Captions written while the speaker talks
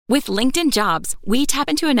With LinkedIn Jobs, we tap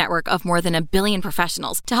into a network of more than 1 billion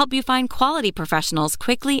professionals to help you find quality professionals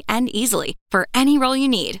quickly and easily for any role you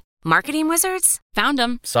need. Marketing wizards? Found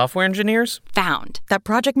them. Software engineers? Found. That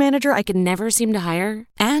project manager I could never seem to hire?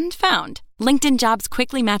 And found. LinkedIn Jobs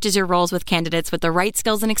quickly matches your roles with candidates with the right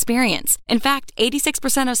skills and experience. In fact,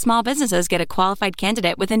 86% of small businesses get a qualified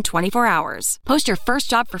candidate within 24 hours. Post your first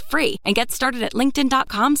job for free and get started at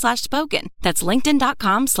linkedin.com/spoken. That's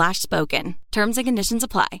linkedin.com/spoken. Terms and conditions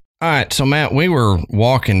apply. All right. So, Matt, we were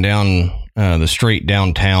walking down the street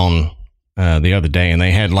downtown the other day, and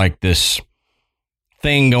they had like this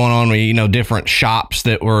thing going on with, different shops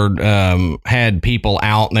that were had people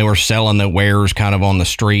out and they were selling the wares kind of on the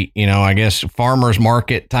street, I guess farmer's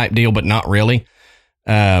market type deal, but not really.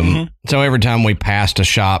 So every time we passed a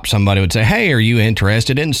shop, somebody would say, "Hey, are you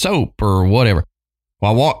interested in soap or whatever?"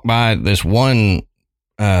 Well, I walked by this one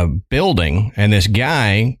building and this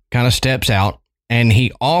guy kind of steps out and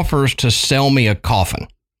he offers to sell me a coffin.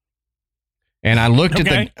 And I looked at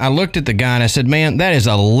the guy and I said, "Man, that is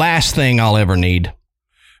the last thing I'll ever need."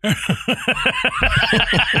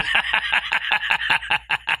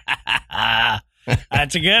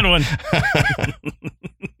 That's a good one.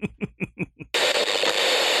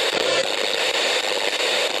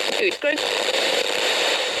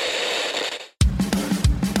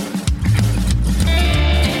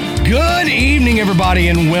 Good evening, everybody,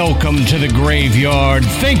 and welcome to the Graveyard.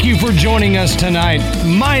 Thank you for joining us tonight.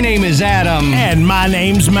 My name is Adam. And my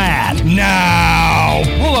name's Matt. Now,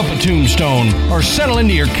 pull up a tombstone or settle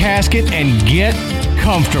into your casket and get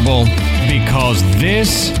comfortable because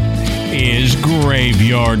this is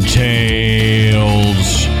Graveyard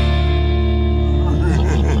Tales.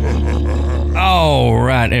 All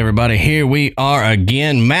right, everybody, here we are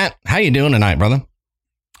again. Matt, how you doing tonight, brother?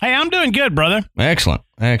 Hey, I'm doing good, brother. Excellent.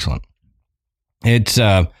 It's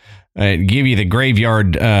give you the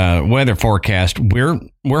graveyard weather forecast.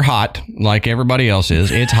 We're hot like everybody else is.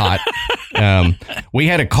 It's hot. We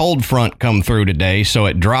had a cold front come through today, so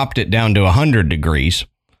it dropped it down to 100 degrees.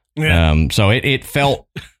 Yeah. So it felt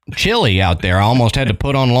chilly out there. I almost had to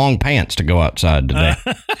put on long pants to go outside today.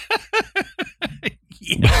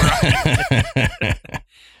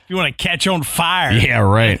 You want to catch on fire. Yeah,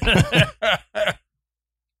 right.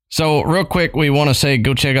 So real quick, we want to say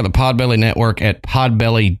go check out the Podbelly Network at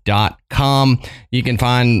podbelly.com. You can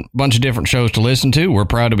find a bunch of different shows to listen to. We're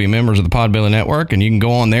proud to be members of the Podbelly Network, and you can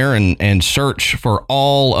go on there and search for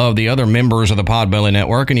all of the other members of the Podbelly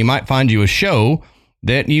Network, and you might find you a show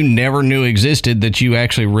that you never knew existed that you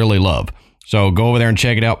actually really love. So go over there and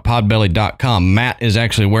check it out, podbelly.com. Matt is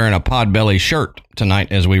actually wearing a Podbelly shirt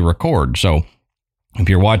tonight as we record. So if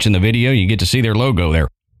you're watching the video, you get to see their logo there.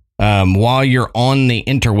 While you're on the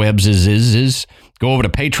interwebs, go over to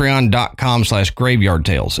patreon.com/graveyard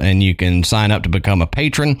tales and you can sign up to become a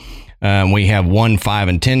patron. We have $1, $5,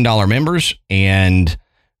 and $10 members, and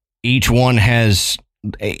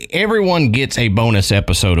everyone gets a bonus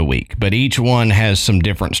episode a week, but each one has some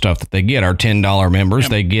different stuff that they get. Our $10 members,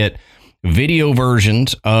 They get video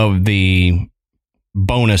versions of the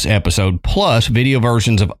bonus episode plus video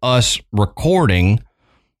versions of us recording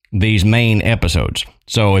these main episodes.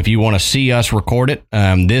 So if you want to see us record it,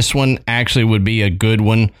 this one actually would be a good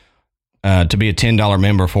one to be a $10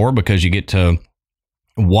 member for, because you get to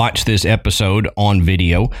watch this episode on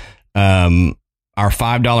video. Our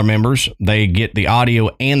 $5 members, they get the audio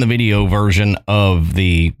and the video version of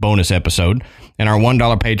the bonus episode. And our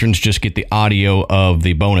 $1 patrons just get the audio of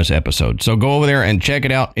the bonus episode. So go over there and check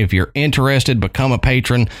it out. If you're interested, become a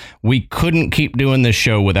patron. We couldn't keep doing this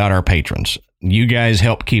show without our patrons. You guys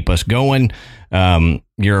help keep us going.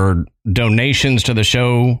 Your donations to the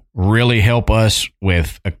show really help us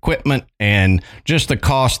with equipment and just the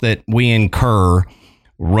cost that we incur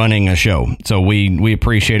running a show. So we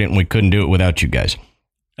appreciate it, and we couldn't do it without you guys.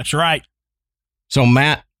 That's right. So,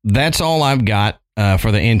 Matt, that's all I've got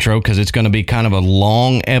for the intro, because it's going to be kind of a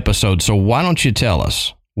long episode. So why don't you tell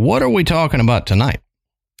us, what are we talking about tonight?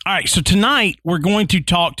 All right. So tonight we're going to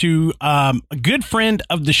talk to a good friend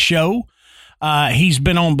of the show. He's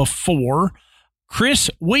been on before,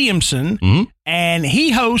 Chris Williamson, and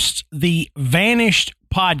he hosts the Vanished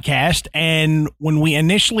podcast. And when we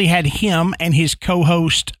initially had him and his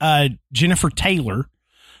co-host, Jennifer Taylor,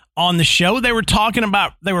 on the show, they were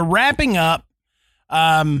wrapping up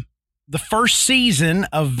the first season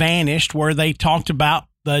of Vanished, where they talked about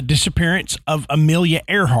the disappearance of Amelia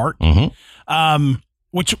Earhart,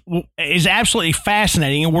 which is absolutely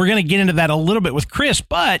fascinating. And we're going to get into that a little bit with Chris,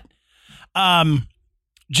 but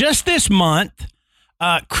just this month,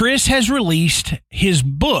 Chris has released his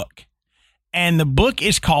book, and the book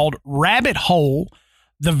is called Rabbit Hole: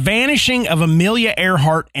 The Vanishing of Amelia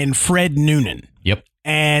Earhart and Fred Noonan. Yep.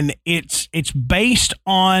 And it's based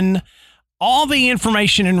on all the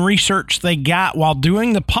information and research they got while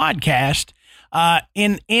doing the podcast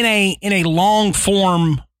in a long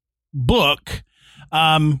form book.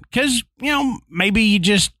 Because, maybe you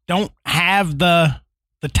just don't have the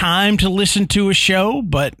time to listen to a show,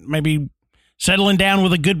 but maybe settling down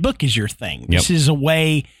with a good book is your thing. Yep. This is a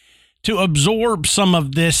way to absorb some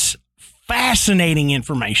of this fascinating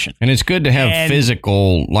information. And it's good to have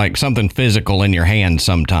something physical in your hand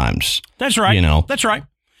sometimes. That's right. That's right.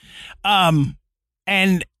 And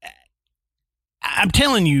I'm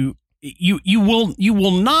telling you, you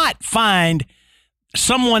will not find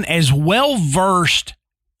someone as well versed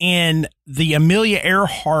in the Amelia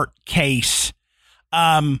Earhart case,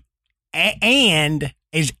 and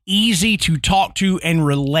as easy to talk to and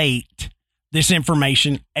relate this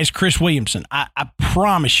information as Chris Williamson. I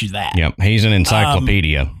promise you that. Yep, he's an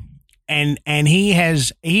encyclopedia. And he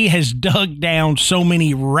has dug down so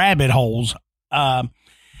many rabbit holes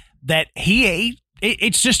that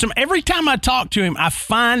it's just every time I talk to him, I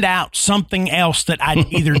find out something else that I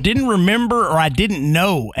either didn't remember or I didn't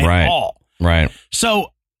know at all. Right.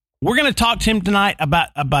 So we're going to talk to him tonight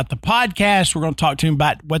about the podcast. We're going to talk to him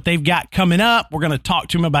about what they've got coming up. We're going to talk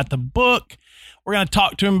to him about the book. We're going to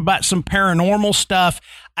talk to him about some paranormal stuff.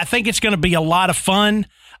 I think it's going to be a lot of fun.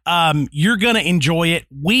 You're going to enjoy it.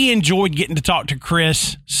 We enjoyed getting to talk to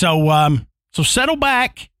Chris. So settle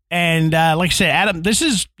back. And like I said, Adam,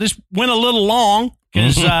 this went a little long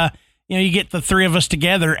because you get the three of us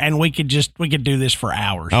together and we could do this for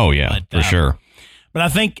hours. Oh yeah, for sure. But I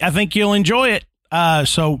think you'll enjoy it.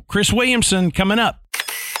 So Chris Williamson coming up.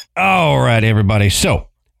 All right, everybody. So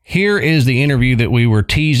here is the interview that we were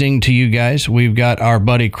teasing to you guys. We've got our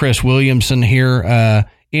buddy Chris Williamson here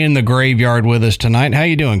in the graveyard with us tonight. How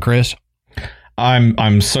you doing, Chris?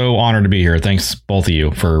 I'm so honored to be here. Thanks both of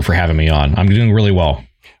you for having me on. I'm doing really well.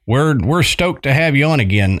 We're stoked to have you on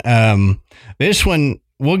again. This one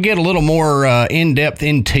we'll get a little more in depth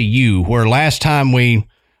into you. Where last time we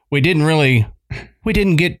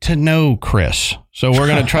didn't get to know Chris, so we're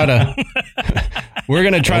gonna try to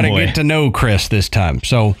get to know Chris this time.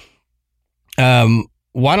 So,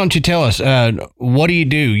 why don't you tell us what do you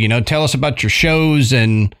do? Tell us about your shows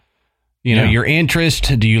and your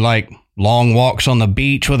interest. Do you like long walks on the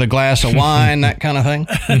beach with a glass of wine, that kind of thing?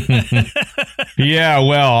 Yeah,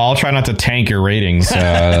 well, I'll try not to tank your ratings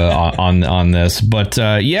on this, but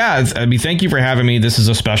thank you for having me. This is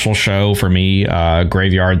a special show for me.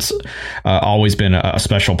 Graveyard's always been a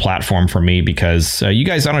special platform for me because you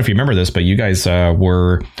guys, I don't know if you remember this, but you guys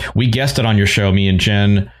we guested on your show, me and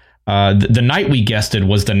Jen. The night we guested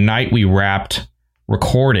was the night we wrapped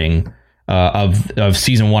recording of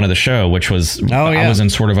season 1 of the show, which was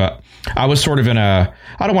I was sort of in a,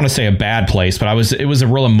 I don't want to say a bad place, but it was a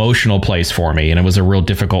real emotional place for me, and it was a real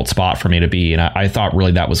difficult spot for me to be. And I thought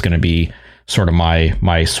really that was going to be sort of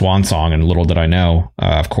my swan song, and little did I know,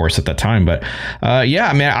 of course, at that time. But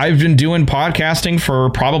I've been doing podcasting for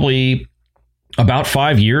probably about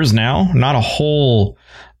 5 years now, not a whole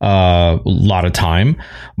lot of time,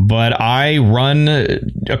 but I run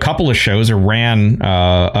a couple of shows, or ran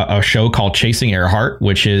a show called Chasing Earhart,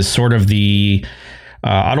 which is sort of the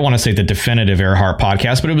I don't want to say the definitive Earhart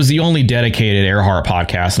podcast, but it was the only dedicated Earhart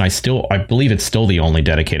podcast, and I believe it's still the only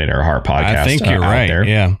dedicated Earhart podcast. I think you're right.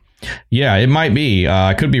 There. Yeah, it might be.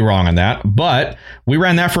 I could be wrong on that, but we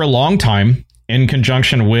ran that for a long time in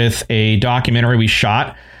conjunction with a documentary we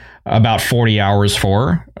shot about 40 hours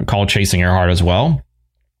for, called Chasing Earhart as well.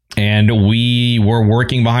 And we were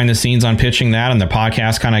working behind the scenes on pitching that, and the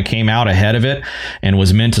podcast kind of came out ahead of it and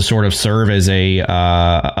was meant to sort of serve as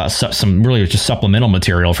some really just supplemental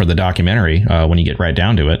material for the documentary when you get right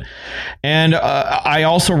down to it. And I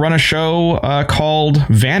also run a show called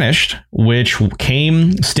Vanished, which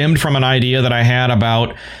stemmed from an idea that I had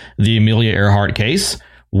about the Amelia Earhart case,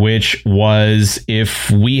 which was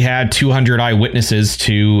if we had 200 eyewitnesses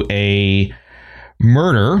to a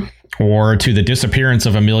murder or to the disappearance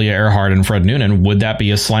of Amelia Earhart and Fred Noonan, would that be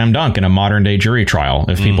a slam dunk in a modern day jury trial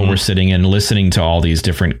if people were sitting and listening to all these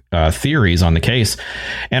different theories on the case?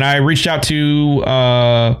 And I reached out to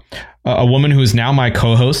a woman who's now my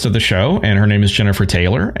co-host of the show, and her name is Jennifer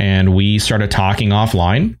Taylor, and we started talking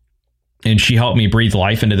offline. And she helped me breathe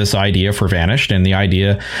life into this idea for Vanished. And the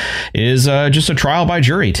idea is just a trial by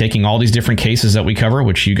jury, taking all these different cases that we cover,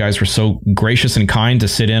 which you guys were so gracious and kind to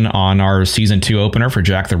sit in on our season 2 opener for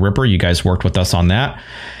Jack the Ripper. You guys worked with us on that.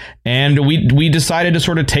 And we decided to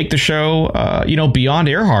sort of take the show, beyond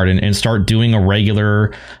Earhart and start doing a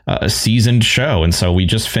regular seasoned show. And so we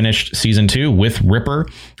just finished season 2 with Ripper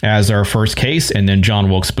as our first case, and then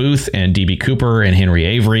John Wilkes Booth and D.B. Cooper and Henry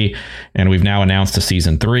Avery. And we've now announced a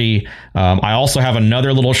season 3. I also have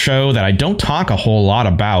another little show that I don't talk a whole lot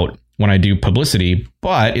about when I do publicity,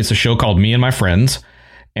 but it's a show called Me and My Friends.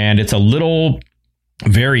 And it's a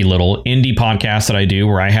very little indie podcast that I do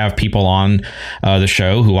where I have people on the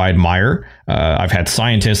show who I admire. I've had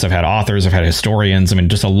scientists, I've had authors, I've had historians. I mean,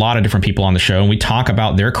 just a lot of different people on the show. And we talk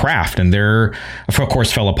about their craft and their, of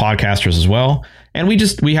course, fellow podcasters as well. And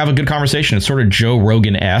we have a good conversation. It's sort of Joe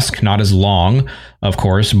Rogan-esque, not as long, of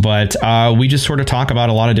course, but we just sort of talk about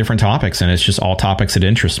a lot of different topics. And it's just all topics that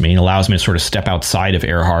interest me and allows me to sort of step outside of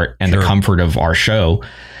Earhart and the comfort of our show.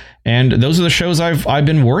 And those are the shows I've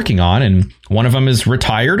been working on. And one of them is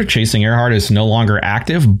retired. Chasing Earhart is no longer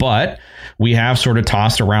active, but we have sort of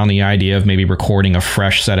tossed around the idea of maybe recording a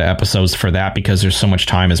fresh set of episodes for that because there's so much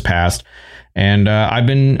time has passed. And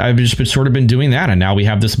I've just been doing that. And now we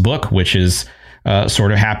have this book, which is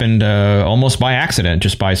sort of happened almost by accident,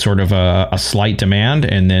 just by sort of a slight demand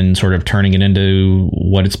and then sort of turning it into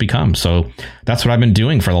what it's become. So that's what I've been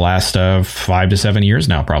doing for the last 5 to 7 years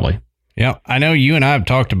now, probably. Yeah, I know you and I have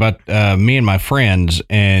talked about Me and My Friends,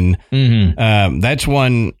 and that's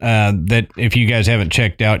one that if you guys haven't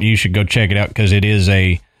checked out, you should go check it out because it's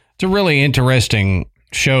a really interesting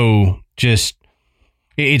show. Just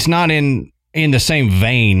it's not in the same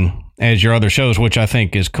vein as your other shows, which I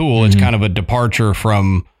think is cool. It's kind of a departure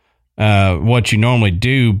from what you normally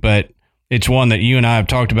do, but it's one that you and I have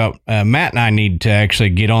talked about. Matt and I need to actually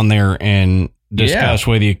get on there and discuss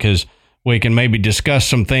with you because we can maybe discuss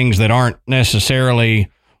some things that aren't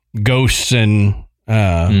necessarily ghosts and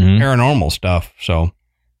paranormal stuff. So,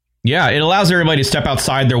 yeah, it allows everybody to step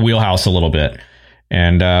outside their wheelhouse a little bit.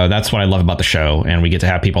 And that's what I love about the show. And we get to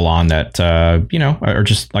have people on that, are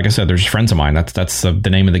just, like I said, they're just friends of mine. That's the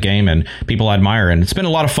name of the game and people I admire. And it's been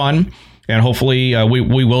a lot of fun. And hopefully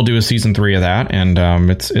we will do a season 3 of that. And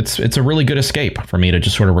it's a really good escape for me to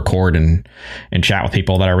just sort of record and chat with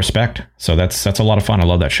people that I respect. So that's a lot of fun. I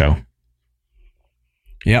love that show.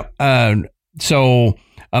 Yep. So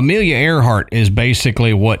Amelia Earhart is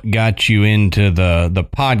basically what got you into the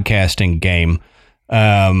podcasting game,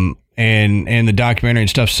 and the documentary and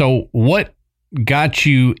stuff. So what got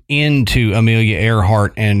you into Amelia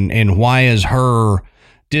Earhart and why is her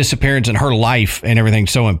disappearance and her life and everything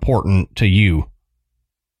so important to you?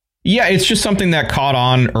 Yeah, it's just something that caught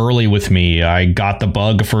on early with me. I got the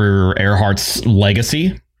bug for Earhart's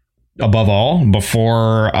legacy. Above all,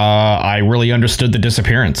 before I really understood the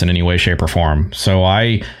disappearance in any way, shape, or form. So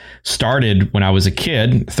I started when I was a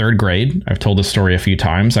kid, 3rd grade. I've told this story a few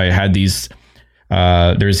times. I had there's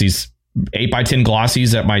these 8x10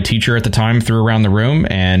 glossies that my teacher at the time threw around the room.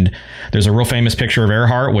 And there's a real famous picture of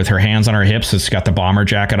Earhart with her hands on her hips. It's got the bomber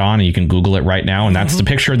jacket on, and you can Google it right now. And that's the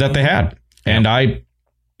picture that they had. And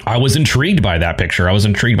I was intrigued by that picture. I was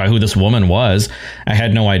intrigued by who this woman was. I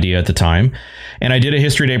had no idea at the time. And I did a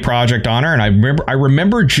History Day project on her. And I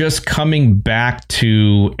remember just coming back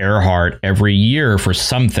to Earhart every year for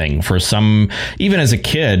something, even as a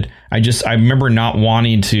kid, I remember not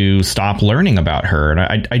wanting to stop learning about her.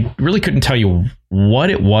 And I really couldn't tell you what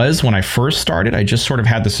it was when I first started. I just sort of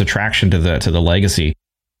had this attraction to the legacy.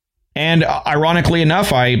 And ironically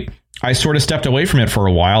enough, I sort of stepped away from it for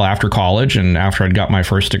a while after college and after I'd got my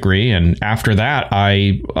first degree. And after that,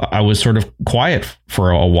 I was sort of quiet for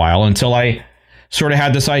a while until I sort of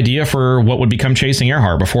had this idea for what would become Chasing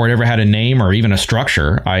Earhart. Before it ever had a name or even a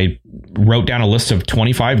structure, I wrote down a list of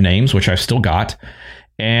 25 names, which I've still got.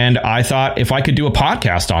 And I thought if I could do a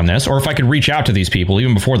podcast on this, or if I could reach out to these people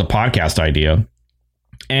even before the podcast idea.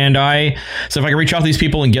 And so if I could reach out to these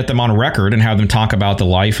people and get them on record and have them talk about the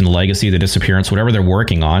life and the legacy, the disappearance, whatever they're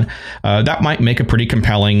working on, that might make a pretty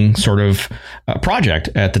compelling sort of project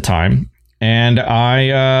at the time. And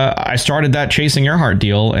I started that Chasing Earhart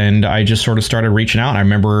deal, and I just sort of started reaching out. And I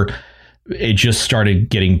remember it just started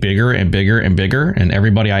getting bigger and bigger and bigger. And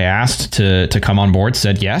everybody I asked to come on board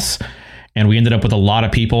said yes. And we ended up with a lot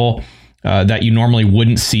of people that you normally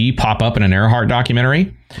wouldn't see pop up in an Earhart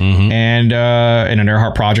documentary and in an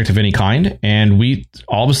Earhart project of any kind. And we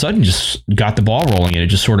all of a sudden just got the ball rolling, and it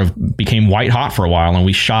just sort of became white hot for a while. And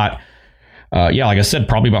we shot, like I said,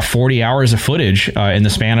 probably about 40 hours of footage in the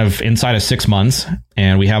span of inside of 6 months.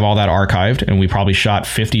 And we have all that archived, and we probably shot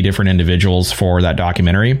 50 different individuals for that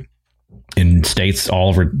documentary in states all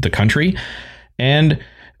over the country. And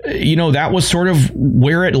that was sort of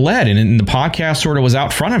where it led. And the podcast sort of was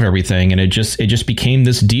out front of everything. And it just became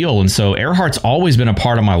this deal. And so Earhart's always been a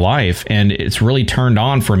part of my life. And it's really turned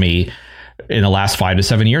on for me in the last 5 to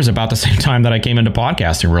 7 years, about the same time that I came into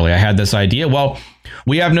podcasting. Really, I had this idea. Well,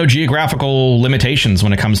 we have no geographical limitations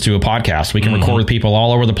when it comes to a podcast. We can record with people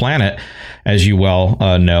all over the planet, as you well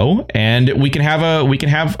know, and we can have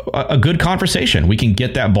a good conversation. We can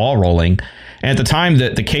get that ball rolling. And at the time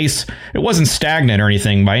that the case, it wasn't stagnant or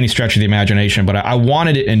anything by any stretch of the imagination, but I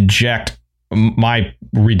wanted to inject, my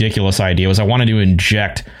ridiculous idea was I wanted to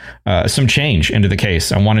inject some change into the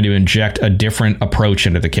case. I wanted to inject a different approach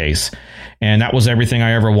into the case. And that was everything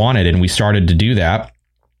I ever wanted. And we started to do that.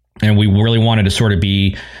 And we really wanted to sort of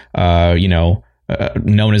be,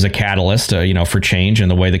 known as a catalyst, for change in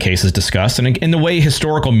the way the case is discussed and in the way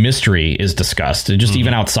historical mystery is discussed, just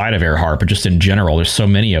even outside of Earhart, but just in general. There's so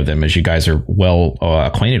many of them, as you guys are well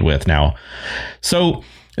acquainted with now. So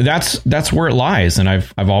that's where it lies. And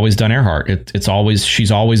I've always done Earhart.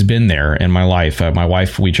 She's always been there in my life. My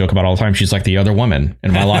wife, we joke about all the time. She's like the other woman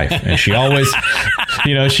in my life, and she always,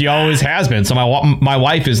 she always has been. So my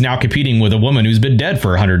wife is now competing with a woman who's been dead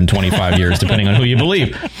for 125 years, depending on who you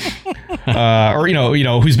believe, or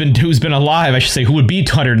who's been alive. I should say who would be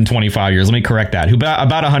 125 years. Let me correct that. Who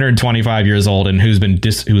about 125 years old and who's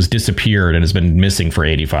disappeared and has been missing for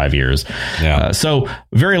 85 years. Yeah. So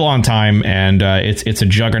very long time, and it's a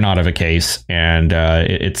juggernaut of a case, and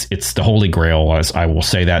it's the holy grail. As I will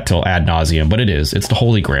say that till ad nauseum, but it's the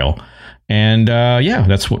holy grail. And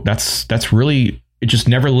that's really, it just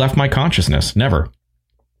never left my consciousness. Never.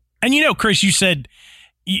 And Chris, you said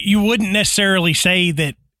you wouldn't necessarily say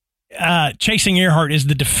that Chasing Earhart is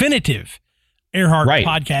the definitive Earhart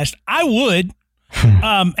podcast. I would,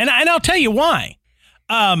 and I'll tell you why.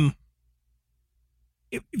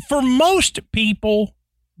 For most people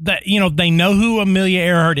that they know who Amelia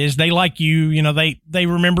Earhart is. They like you. They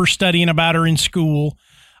remember studying about her in school.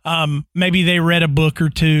 Maybe they read a book or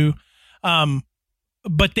two.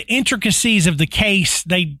 But the intricacies of the case,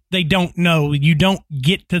 they don't know. You don't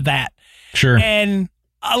get to that. Sure. And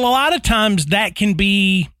a lot of times that can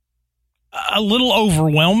be a little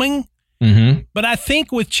overwhelming. Mm-hmm. But I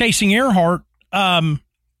think with Chasing Earhart,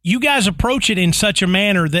 you guys approach it in such a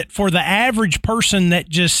manner that for the average person that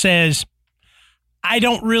just says, I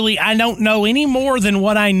don't know any more than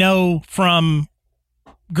what I know from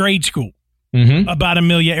grade school about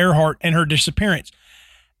Amelia Earhart and her disappearance.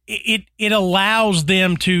 It allows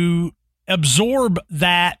them to absorb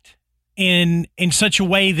that in such a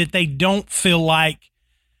way that they don't feel like,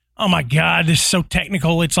 oh my God, this is so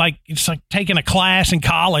technical. It's like taking a class in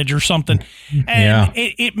college or something. And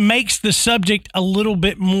it makes the subject a little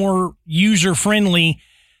bit more user friendly.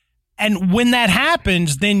 And when that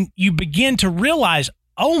happens, then you begin to realize,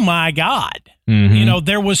 oh my God,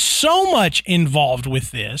 there was so much involved with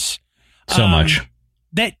this. So much.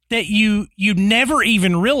 That you never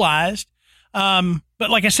even realized. But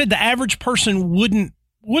like I said, the average person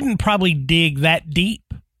wouldn't probably dig that deep.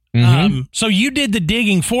 So you did the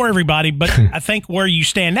digging for everybody, but I think where you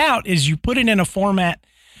stand out is you put it in a format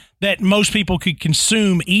that most people could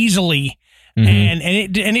consume easily, and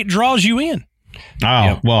it draws you in.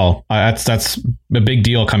 Oh, well, that's a big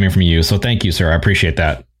deal coming from you. So thank you, sir. I appreciate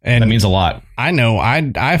that. And that means a lot. I know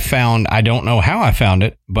I found, I don't know how I found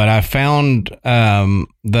it, but I found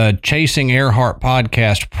the Chasing Earhart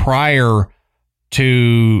podcast prior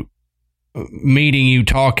to meeting you,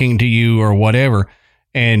 talking to you or whatever.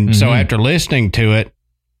 And so after listening to it,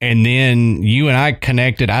 and then you and I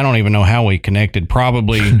connected, I don't even know how we connected,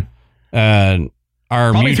 probably mutual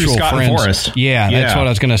Scott friends. And Forrest. Yeah, that's what I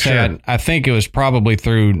was going to say. Sure. I think it was probably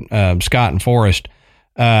through Scott and Forrest.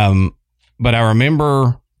 But I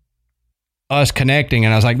remember us connecting,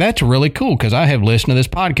 and I was like, that's really cool because I have listened to this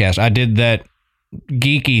podcast. I did that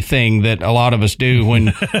geeky thing that a lot of us do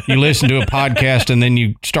when you listen to a podcast and then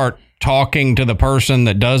you start talking to the person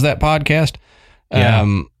that does that podcast.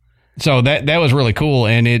 Yeah. So that was really cool,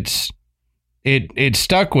 and it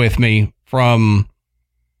stuck with me from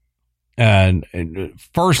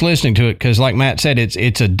first listening to it because, like Matt said,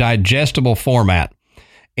 it's a digestible format,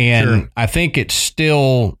 and I think it's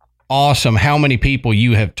still awesome how many people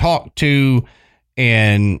you have talked to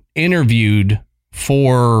and interviewed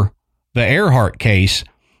for the Earhart case,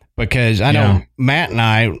 because I know Matt and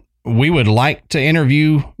I, we would like to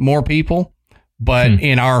interview more people, but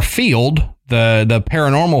in our field, the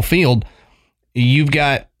paranormal field, you've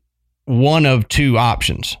got one of two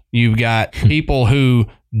options. You've got people who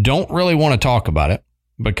don't really want to talk about it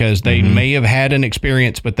because they may have had an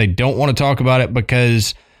experience, but they don't want to talk about it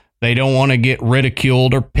because they don't want to get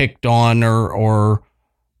ridiculed or picked on or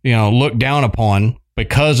looked down upon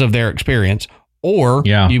because of their experience, or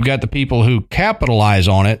you've got the people who capitalize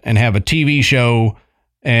on it and have a TV show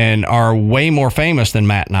and are way more famous than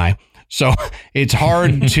Matt and I. So it's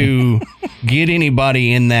hard to get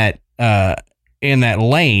anybody in that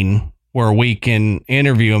lane where we can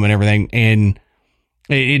interview them and everything. And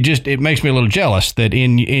it makes me a little jealous that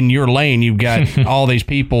in your lane, you've got all these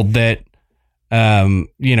people that,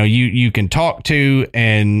 you can talk to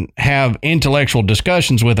and have intellectual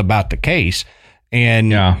discussions with about the case.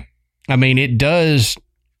 And I mean, it does,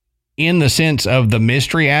 in the sense of the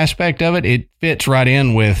mystery aspect of it, it fits right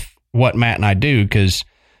in with what Matt and I do, because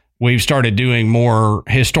we've started doing more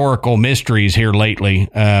historical mysteries here lately,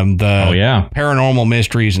 paranormal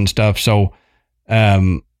mysteries and stuff. So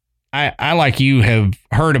I, like you, have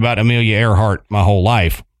heard about Amelia Earhart my whole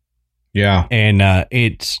life. Yeah. And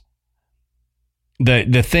it's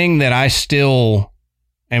the thing that I still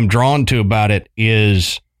am drawn to about it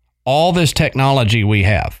is all this technology we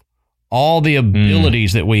have, all the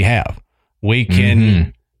abilities that we have. We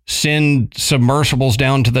can send submersibles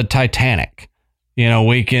down to the Titanic.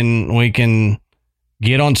 We can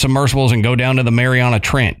get on submersibles and go down to the Mariana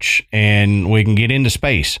Trench, and we can get into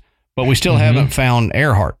space, but we still haven't found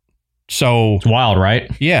Earhart. So it's wild,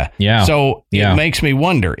 right? Yeah. Yeah. So it makes me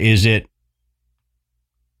wonder, is it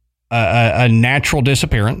a natural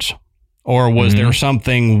disappearance, or was there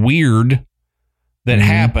something weird that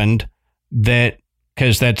happened that,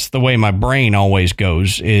 because that's the way my brain always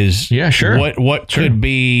goes, is what could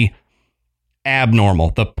be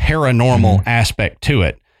abnormal, the paranormal aspect to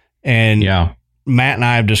it. And Matt and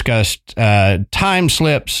I have discussed time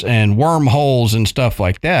slips and wormholes and stuff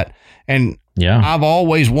like that. And I've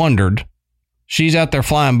always wondered, she's out there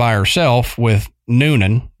flying by herself with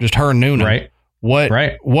Noonan, just her and Noonan. Right.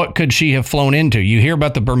 What could she have flown into? You hear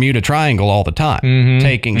about the Bermuda Triangle all the time,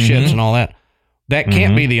 taking ships and all that. That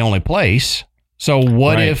can't be the only place. So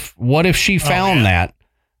what if she found that,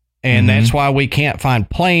 and that's why we can't find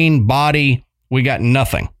plane, body, we got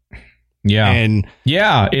nothing. Yeah. And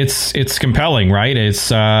it's compelling, right? It's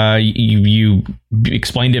you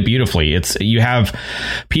explained it beautifully. You have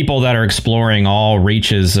people that are exploring all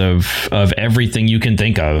reaches of everything you can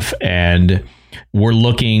think of, and we're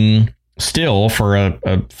looking still for a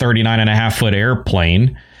 39.5-foot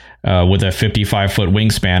airplane with a 55-foot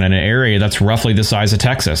wingspan in an area that's roughly the size of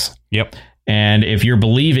Texas. Yep. And if you're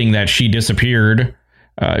believing that she disappeared,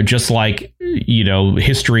 just like,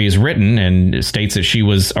 history is written and states that she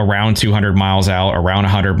was around 200 miles out, around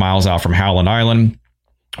 100 miles out from Howland Island,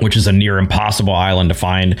 which is a near impossible island to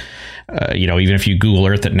find. Even if you Google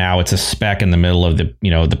Earth it now, it's a speck in the middle of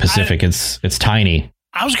the Pacific. It's tiny.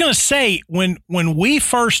 I was going to say, when we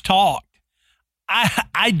first talked,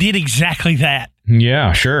 I did exactly that.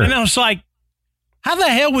 Yeah, sure. And I was like, how the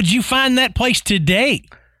hell would you find that place today?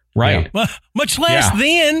 Right. Yeah. Much less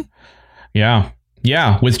then. Yeah.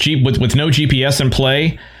 Yeah. With no GPS in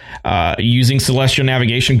play, using celestial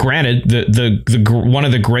navigation. Granted, the one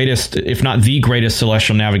of the greatest, if not the greatest,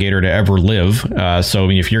 celestial navigator to ever live. So I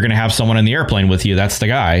mean, if you're going to have someone in the airplane with you, that's the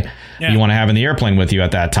guy you want to have in the airplane with you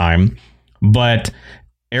at that time. But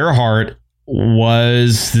Earhart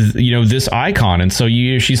was, this icon. And so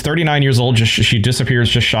she's 39 years old. She disappears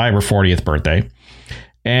just shy of her 40th birthday.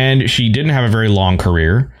 And she didn't have a very long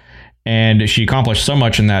career. And she accomplished so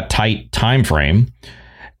much in that tight time frame.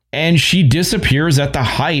 And she disappears at the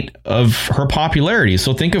height of her popularity.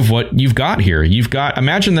 So think of what you've got here.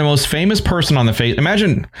 Imagine the most famous person on the face.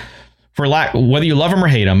 Imagine, whether you love him or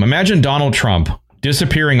hate him, imagine Donald Trump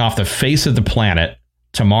disappearing off the face of the planet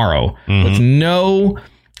tomorrow with no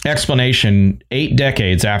explanation 8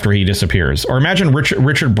 decades after he disappears. Or imagine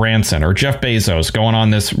Richard Branson or Jeff Bezos going on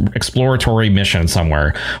this exploratory mission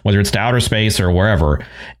somewhere, whether it's to outer space or wherever,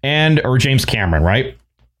 or James Cameron, right?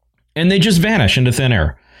 And they just vanish into thin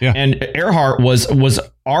air. Yeah. And Earhart was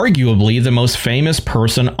arguably the most famous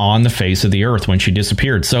person on the face of the earth when she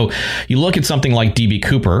disappeared. So you look at something like D.B.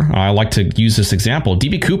 Cooper. I like to use this example.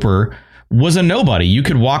 D.B. Cooper was a nobody. You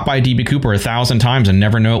could walk by D.B. Cooper 1,000 times and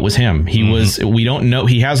never know it was him. We don't know.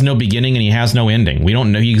 He has no beginning and he has no ending. We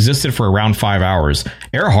don't know. He existed for around 5 hours.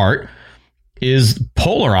 Earhart is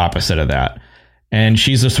polar opposite of that. And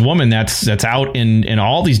she's this woman that's out in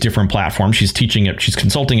all these different platforms. She's teaching it. She's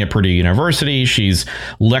consulting at Purdue University. She's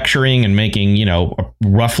lecturing and making,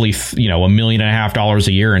 roughly, $1.5 million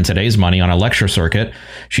a year in today's money on a lecture circuit.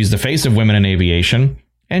 She's the face of women in aviation,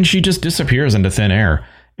 and she just disappears into thin air.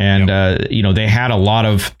 And, they had a lot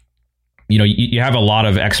of, you have a lot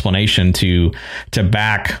of explanation to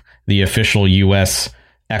back the official U.S.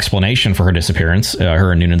 explanation for her disappearance,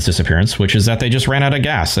 her and Noonan's disappearance, which is that they just ran out of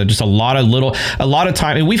gas. Just a lot of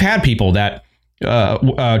time. And we've had people that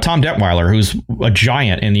Tom Detweiler, who's a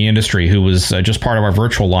giant in the industry, who was just part of our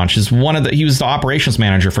virtual launch, he was the operations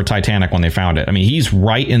manager for Titanic when they found it. I mean, he's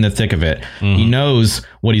right in the thick of it. He knows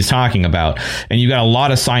what he's talking about. And you've got a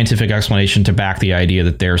lot of scientific explanation to back the idea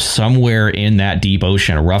that they're somewhere in that deep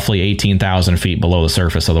ocean, roughly 18,000 feet below the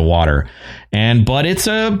surface of the water. But it's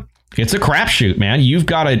a crapshoot, man. You've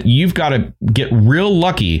got to get real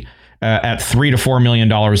lucky at $3 to $4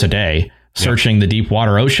 million a day searching the deep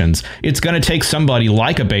water oceans. It's going to take somebody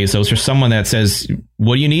like a Bezos or someone that says,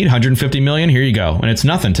 what do you need? 150 million? Here you go. And it's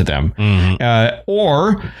nothing to them.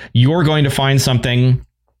 Or you're going to find something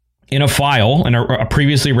in a file, in a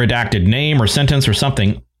previously redacted name or sentence or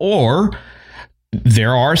something, or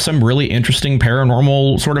there are some really interesting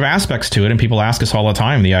paranormal sort of aspects to it. And people ask us all the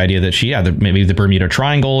time, the idea that maybe the Bermuda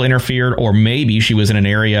Triangle interfered, or maybe she was in an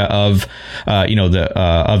area of,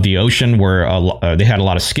 of the ocean where they had a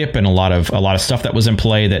lot of skip and a lot of stuff that was in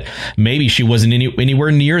play, that maybe she wasn't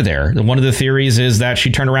anywhere near there. One of the theories is that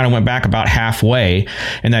she turned around and went back about halfway,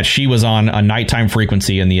 and that she was on a nighttime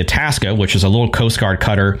frequency in the Itasca, which is a little Coast Guard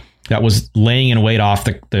cutter that was laying in wait off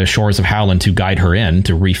the shores of Howland to guide her in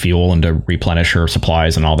to refuel and to replenish her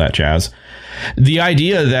supplies and all that jazz. The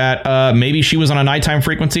idea that maybe she was on a nighttime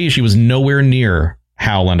frequency, she was nowhere near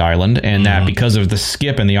Howland Island, and that because of the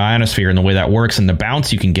skip and the ionosphere and the way that works and the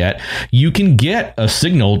bounce you can get a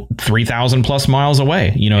signal 3,000 plus miles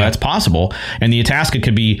away. That's possible. And the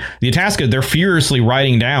Itasca they're furiously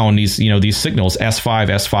writing down these signals, S5,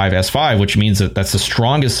 S5, S5, which means that's the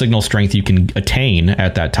strongest signal strength you can attain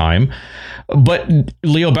at that time. But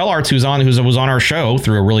Leo Bellarts, who was on our show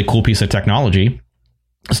through a really cool piece of technology,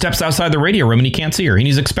 steps outside the radio room and he can't see her, and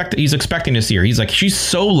he's expecting to see her. He's like, she's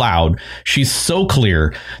so loud, she's so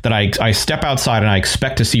clear that I step outside and I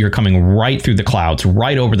expect to see her coming right through the clouds,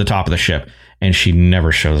 right over the top of the ship, and she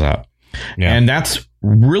never shows up. And that's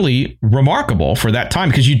really remarkable for that time,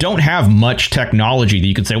 because you don't have much technology that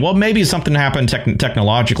you could say, well, maybe something happened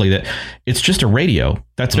technologically, that it's just a radio.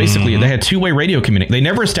 That's basically, they had two-way radio communication. They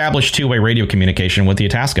never established two-way radio communication with the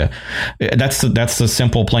Itasca. That's the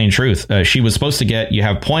simple, plain truth. She was supposed to you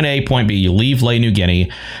have point A, point B. You leave Lae, New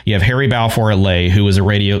Guinea. You have Harry Balfour at Lae, who was the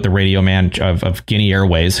radio man of Guinea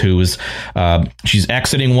Airways, who was, she's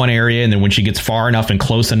exiting one area, and then when she gets far enough and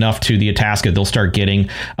close enough to the Itasca, they'll start getting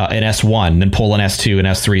an S1, then pull an S2 and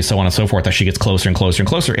S3, so on and so forth, as she gets closer and closer and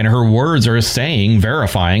closer. And her words are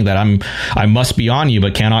verifying that I must be on you,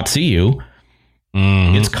 but cannot see you.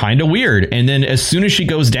 It's kind of weird. And then as soon as she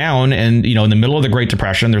goes down, and in the middle of the Great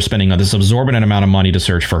Depression, they're spending this absorbent amount of money to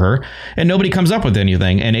search for her, and nobody comes up with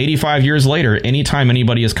anything. And 85 years later, anytime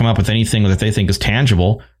anybody has come up with anything that they think is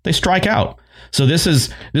tangible, they strike out. So this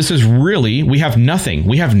is really, we have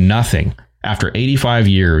nothing. After 85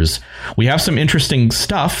 years, we have some interesting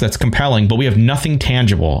stuff that's compelling, but we have nothing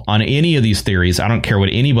tangible on any of these theories. I don't care what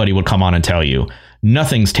anybody would come on and tell you.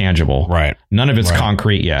 Nothing's tangible. Right. None of it's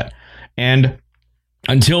concrete yet. And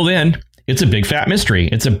until then, it's a big fat mystery.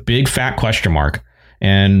 It's a big fat question mark.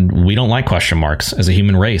 And we don't like question marks as a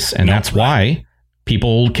human race. And that's why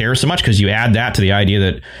people care so much, because you add that to the idea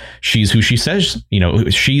that she's who she says,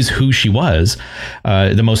 she's who she was,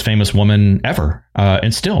 the most famous woman ever.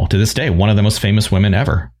 And still to this day, one of the most famous women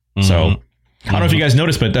ever. So I don't know if you guys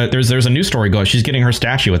noticed, but there's a news story going. She's getting her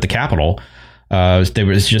statue at the Capitol. It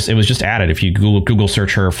was just added. If you Google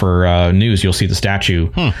search her for news, you'll see the statue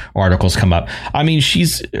articles come up. I mean,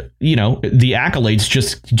 she's, the accolades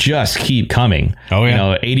just keep coming. Oh,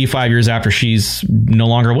 yeah. 85 years after she's no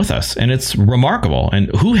longer with us. And it's remarkable.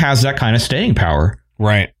 And who has that kind of staying power?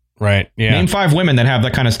 Right. Yeah. Name 5 women that have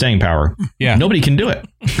that kind of staying power. Yeah. Nobody can do it.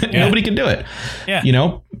 Nobody can do it. Yeah.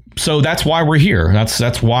 So that's why we're here.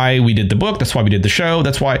 That's why we did the book. That's why we did the show.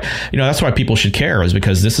 That's why people should care, is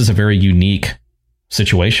because this is a very unique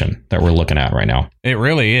situation that we're looking at right now. It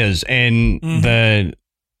really is. And the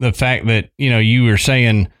fact that, you were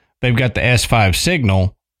saying they've got the S5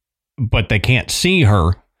 signal, but they can't see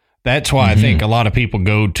her. That's why I think a lot of people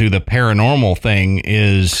go to the paranormal thing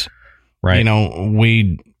is, right.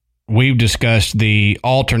 We've discussed the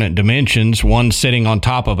alternate dimensions, one sitting on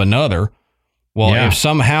top of another. Well, if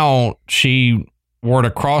somehow she were to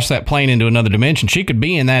cross that plane into another dimension, she could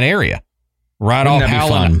be in that area right off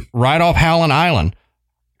Howland Island,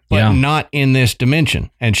 but not in this dimension.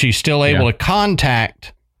 And she's still able to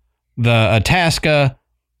contact the Itasca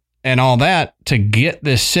and all that to get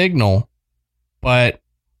this signal, but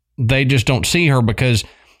they just don't see her because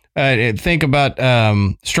think about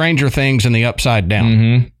Stranger Things and the Upside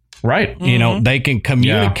Down. Right. They can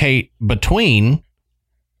communicate between,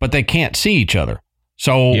 but they can't see each other.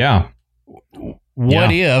 So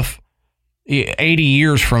what if 80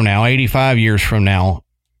 years from now, 85 years from now,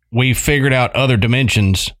 we figured out other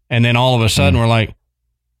dimensions, and then all of a sudden we're like,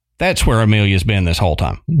 that's where Amelia's been this whole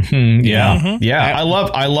time. Yeah. I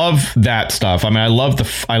love that stuff. I mean, I love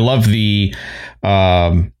the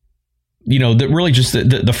really just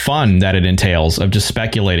the fun that it entails of just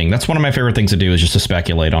speculating. That's one of my favorite things to do, is just to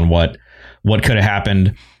speculate on what could have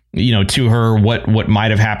happened, to her, what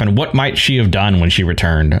might have happened, what might she have done when she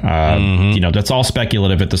returned. That's all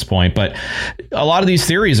speculative at this point, but a lot of these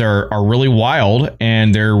theories are really wild,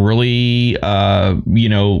 and they're really,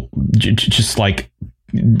 just like,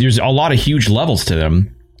 there's a lot of huge levels to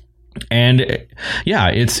them. And yeah,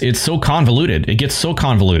 it's so convoluted. It gets so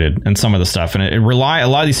convoluted in some of the stuff, and a lot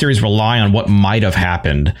of these theories rely on what might have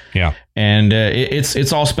happened. Yeah. And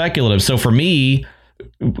it's all speculative. So for me,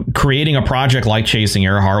 creating a project like Chasing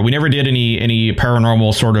Earhart, we never did any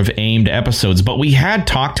paranormal sort of aimed episodes, but we had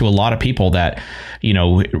talked to a lot of people that,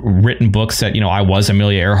 written books that, I was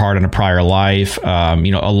Amelia Earhart in a prior life, a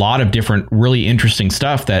lot of different really interesting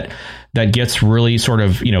stuff that gets really sort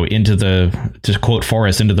of, into the, to quote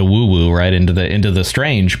Forrest, into the woo-woo, right? Into the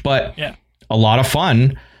strange, but a lot of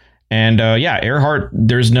fun. And Earhart,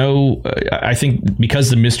 there's no, I think because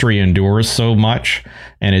the mystery endures so much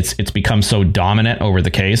and it's become so dominant over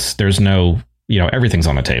the case, there's no, everything's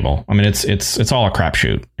on the table. I mean, it's all a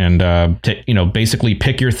crapshoot, and basically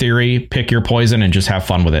pick your theory, pick your poison, and just have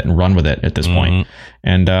fun with it and run with it at this point.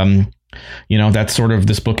 And that's sort of,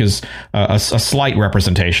 this book is a slight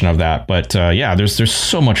representation of that. But there's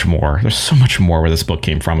so much more. There's so much more where this book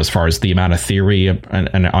came from, as far as the amount of theory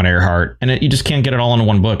and on Earhart, and you just can't get it all into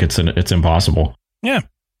one book. It's impossible. Yeah.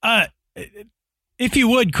 If you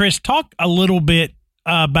would, Chris, talk a little bit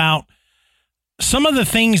about some of the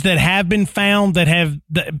things that have been found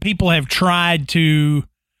that people have tried to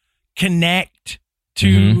connect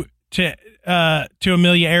to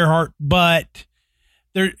Amelia Earhart, but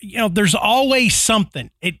there's always something.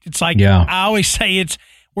 It's like, I always say,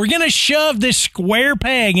 we're going to shove this square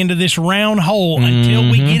peg into this round hole until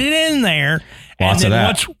we get it in there. Lots and then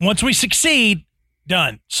of that. once we succeed,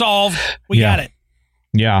 done, solved, we got it.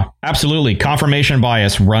 Yeah, absolutely. Confirmation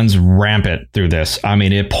bias runs rampant through this. I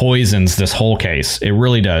mean, it poisons this whole case. It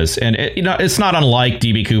really does. And it's not unlike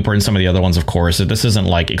D.B. Cooper and some of the other ones, of course. This isn't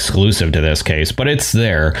like exclusive to this case, but it's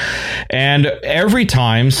there. And every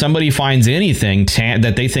time somebody finds anything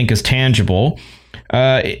that they think is tangible,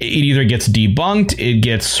 it either gets debunked,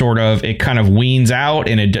 it kind of weans out,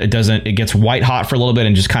 and it gets white hot for a little bit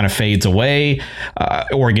and just kind of fades away,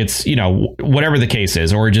 or it gets, whatever the case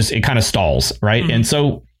is, or it kind of stalls, right? And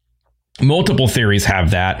so multiple theories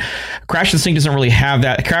have that. Crash and Sink doesn't really have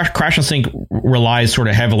that. Crash and Sink relies sort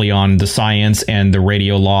of heavily on the science and the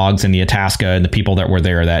radio logs and the Itasca and the people that were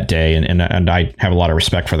there that day, and I have a lot of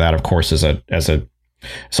respect for that, of course, as a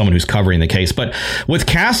someone who's covering the case. But with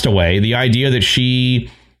Castaway, the idea that she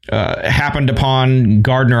happened upon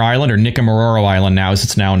Gardner Island, or Nicomaroro Island now as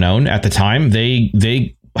it's now known, at the time,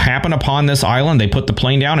 they happen upon this island, they put the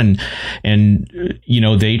plane down, and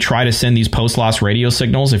they try to send these post-loss radio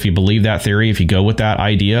signals, if you believe that theory, if you go with that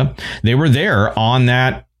idea. They were there on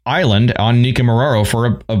that island on Nicomaroro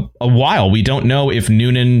for a while. We don't know if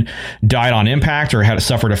Noonan died on impact or had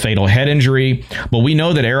suffered a fatal head injury, but we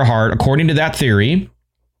know that Earhart, according to that theory,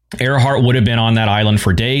 Earhart would have been on that island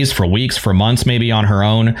for days, for weeks, for months, maybe on her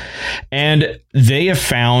own. And they have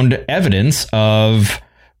found evidence of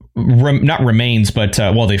not remains, but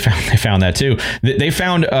they found that too. They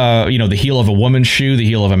found the heel of a woman's shoe, the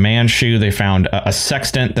heel of a man's shoe. They found a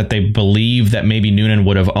sextant that they believe that maybe Noonan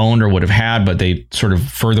would have owned or would have had, but they sort of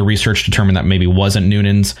further research determined that maybe wasn't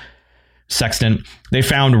Noonan's sextant. They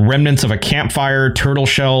found remnants of a campfire, turtle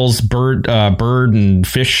shells, bird and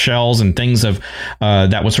fish shells, and things of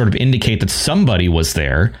that would sort of indicate that somebody was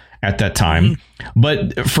there at that time.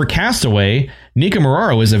 But for Castaway,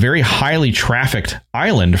 Nicomaroro is a very highly trafficked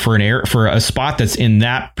island for a spot that's in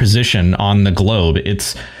that position on the globe.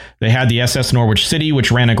 They had the SS Norwich City,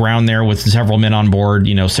 which ran aground there with several men on board,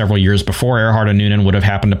 several years before Earhart and Noonan would have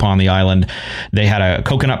happened upon the island. They had a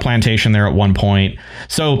coconut plantation there at one point.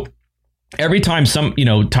 So every time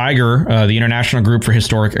Tiger, the International Group for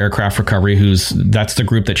Historic Aircraft Recovery, that's the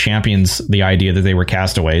group that champions the idea that they were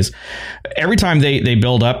castaways. Every time they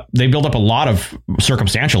build up a lot of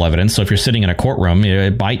circumstantial evidence. So if you're sitting in a courtroom,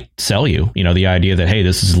 it might sell you, the idea that, hey,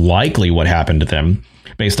 this is likely what happened to them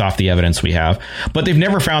based off the evidence we have. But they've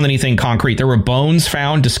never found anything concrete. There were bones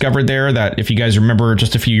discovered there that, if you guys remember,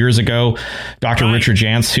 just a few years ago, Dr. Richard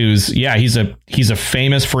Jantz, he's a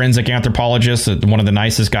famous forensic anthropologist, one of the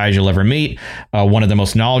nicest guys you'll ever meet, one of the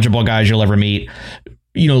most knowledgeable guys you'll ever meet,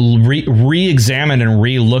 re-examined and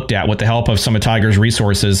re-looked at, with the help of some of Tiger's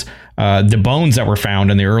resources, the bones that were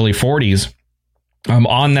found in the early 40s.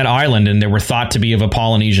 on that island, and they were thought to be of a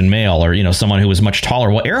Polynesian male, or, you know, someone who was much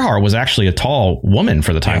taller. Well, Earhart was actually a tall woman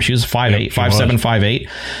for the time. She was 5'8", 5'7", 5'8".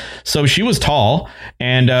 So she was tall.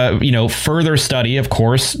 And, you know, further study, of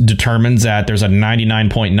course, determines that there's a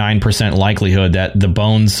 99.9% likelihood that the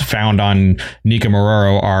bones found on Nika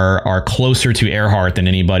Marrero are closer to Earhart than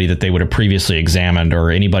anybody that they would have previously examined,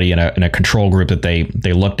 or anybody in a control group that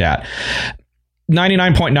they looked at.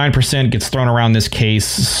 99.9% gets thrown around this case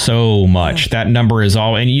so much. That number is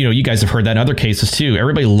all, and you know, you guys have heard that in other cases too.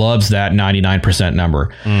 Everybody loves that 99%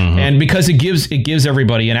 number, and because it gives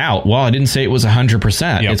everybody an out. Well, I didn't say it was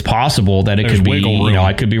 100%. It's possible that it could be, you know,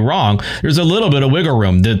 I could be wrong. There's a little bit of wiggle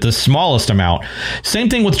room, the smallest amount. Same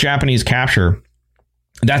thing with Japanese capture.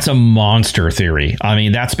 That's a monster theory. I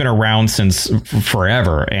mean, that's been around since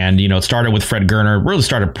forever. And, you know, it started with Fred Gerner, really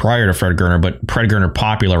started prior to Fred Gerner, but Fred Gerner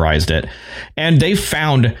popularized it. And they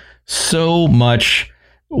found so much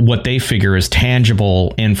what they figure is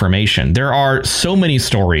tangible information. There are so many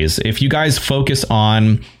stories. If you guys focus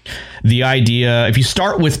on the idea, if you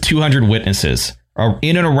start with 200 witnesses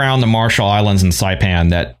in and around the Marshall Islands and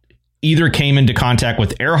Saipan that either came into contact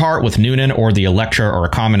with Earhart, with Noonan, or the Electra, or a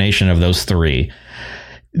combination of those three,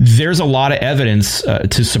 there's a lot of evidence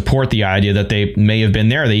to support the idea that they may have been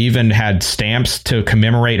there. They even had stamps to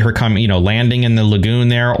commemorate her landing in the lagoon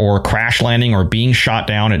there, or crash landing, or being shot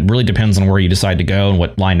down. It really depends on where you decide to go and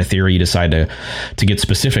what line of theory you decide to get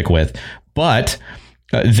specific with. But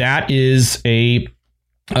that is a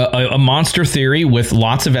monster theory with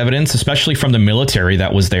lots of evidence, especially from the military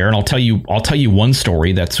that was there. And I'll tell you one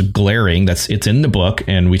story that's glaring. It's in the book,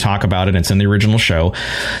 and we talk about it. It's in the original show.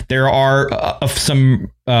 There are some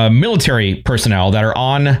military personnel that are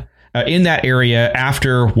on in that area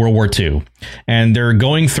after World War II, and they're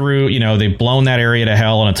going through. You know, they've blown that area to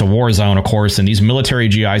hell, and it's a war zone, of course. And these military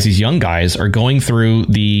GIs, these young guys, are going through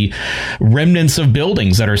the remnants of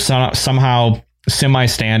buildings that are somehow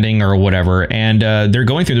semi-standing or whatever, and they're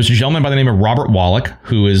going through. There's a gentleman by the name of Robert Wallach,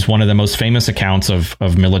 who is one of the most famous accounts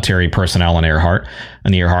of military personnel in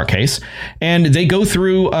the Earhart case, and they go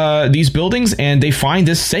through these buildings, and they find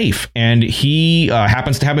this safe, and he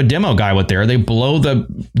happens to have a demo guy with there. They blow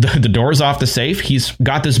the doors off the safe. He's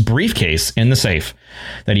got this briefcase in the safe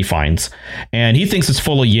that he finds, and he thinks it's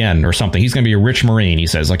full of yen or something. He's going to be a rich Marine, he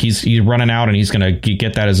says. Like he's running out, and he's going to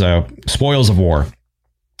get that as a spoils of war.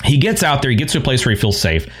 He gets out there, he gets to a place where he feels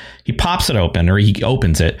safe. He pops it open, or he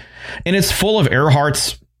opens it, and it's full of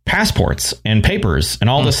Earhart's passports and papers and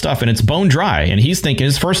all this stuff, and it's bone dry. And he's thinking,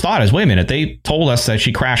 his first thought is, wait a minute, they told us that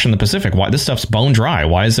she crashed in the Pacific. Why this stuff's bone dry?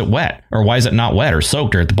 Why is it wet? Or why is it not wet or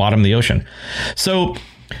soaked or at the bottom of the ocean? So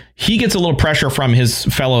he gets a little pressure from his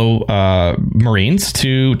fellow Marines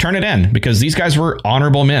to turn it in, because these guys were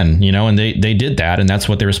honorable men, you know, and they did that, and that's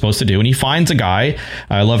what they were supposed to do. And he finds a guy.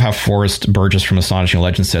 I love how Forrest Burgess from Astonishing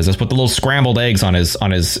Legends says this, with the little scrambled eggs on his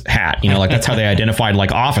hat, you know, like that's how they identified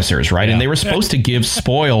like officers, right? Yeah. And they were supposed to give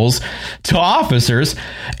spoils to officers,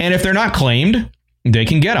 and if they're not claimed, they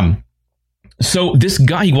can get them. So this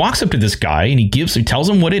guy, he walks up to this guy, and he tells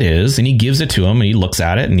him what it is, and he gives it to him, and he looks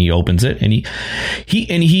at it, and he opens it, and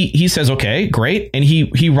he says, okay, great. And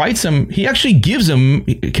he writes him, he actually gives him,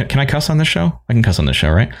 can I cuss on this show? I can cuss on this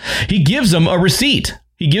show, right? He gives him a receipt.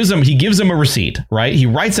 He gives him a receipt, right? He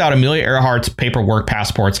writes out Amelia Earhart's paperwork,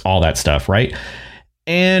 passports, all that stuff, right?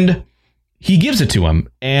 And he gives it to him.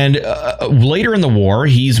 And later in the war,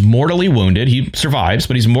 he's mortally wounded. He survives,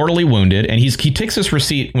 but he's mortally wounded. And he takes this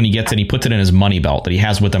receipt when he gets it. He puts it in his money belt that he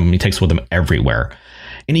has with him. He takes with him everywhere.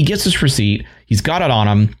 And he gets this receipt. He's got it on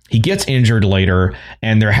him. He gets injured later,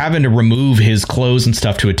 and they're having to remove his clothes and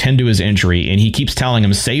stuff to attend to his injury. And he keeps telling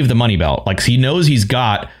him, save the money belt. Like, he knows he's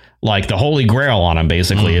got like the Holy Grail on him,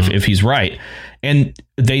 basically, if he's right. And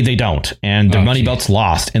they don't. And the money belt's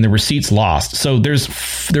lost, and the receipt's lost. So there's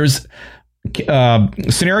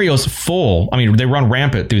scenarios full. I mean, they run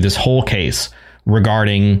rampant through this whole case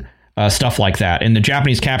regarding stuff like that. And the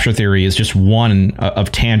Japanese capture theory is just one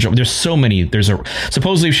of tangible. There's so many.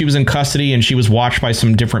 Supposedly she was in custody, and she was watched by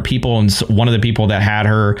some different people. And one of the people that had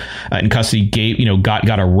her in custody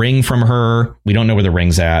got a ring from her. We don't know where the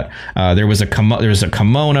ring's at. There was a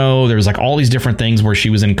kimono. There was like all these different things where she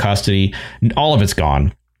was in custody. All of it's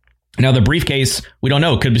gone. Now, the briefcase, we don't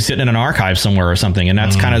know. It could be sitting in an archive somewhere or something. And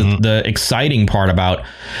that's kind of the exciting part about,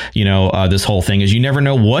 this whole thing, is you never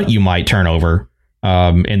know what you might turn over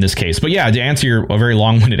in this case. But yeah, to answer a very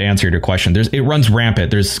long-winded answer to your question, it runs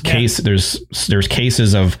rampant. There's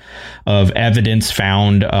cases of evidence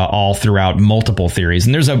found all throughout multiple theories,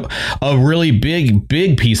 and there's a really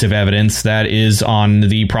big piece of evidence that is on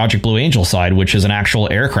the Project Blue Angel side, which is an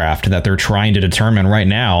actual aircraft that they're trying to determine right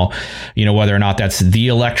now, whether or not that's the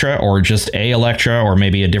Electra or just a Electra or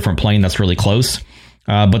maybe a different plane that's really close.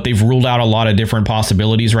 But they've ruled out a lot of different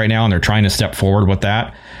possibilities right now, and they're trying to step forward with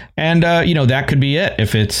that. And, that could be it.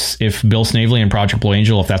 If Bill Snavely and Project Blue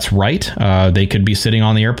Angel, if that's right, they could be sitting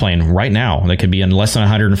on the airplane right now. They could be in less than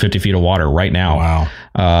 150 feet of water right now.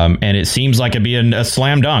 Wow. And it seems like it'd be a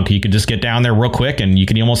slam dunk. You could just get down there real quick and you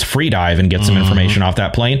could almost free dive and get some information off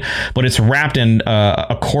that plane. But it's wrapped in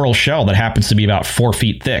a coral shell that happens to be about 4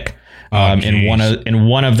 feet thick in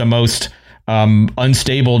one of the most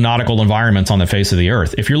unstable nautical environments on the face of the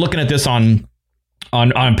earth. If you're looking at this on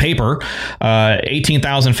paper,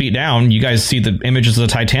 18,000 feet down, you guys see the images of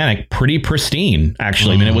the Titanic, pretty pristine,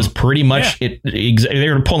 actually. I mean, it was pretty much, they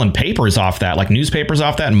were pulling papers off that, like newspapers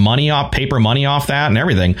off that, and paper money off that and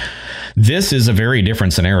everything. This is a very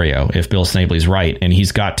different scenario if Bill Snavely's right, and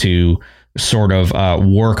he's got to sort of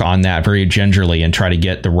work on that very gingerly and try to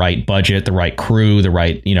get the right budget, the right crew, the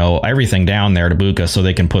right, everything down there to Buka so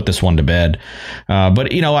they can put this one to bed.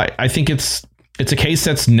 But, I think it's a case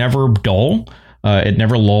that's never dull. It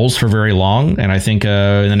never lulls for very long. And I think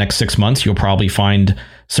in the next 6 months, you'll probably find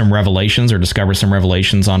some revelations or discover some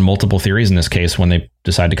revelations on multiple theories in this case when they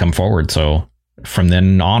decide to come forward. So from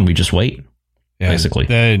then on, we just wait, basically.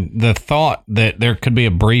 The thought that there could be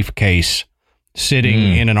a briefcase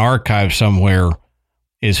sitting in an archive somewhere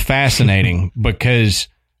is fascinating because,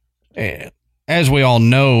 as we all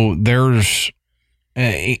know, there's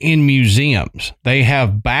in museums, they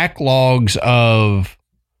have backlogs of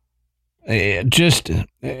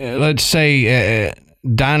let's say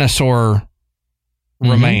dinosaur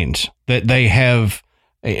remains that they have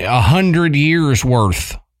 100 years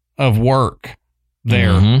worth of work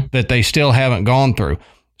there that they still haven't gone through.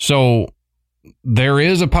 So there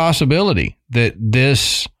is a possibility that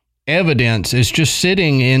this evidence is just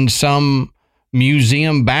sitting in some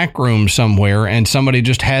museum back room somewhere and somebody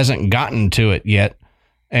just hasn't gotten to it yet.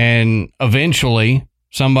 And eventually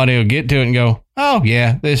somebody will get to it and go, oh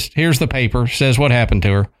yeah, here's the paper, says what happened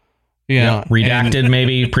to her. Redacted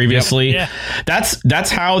maybe previously.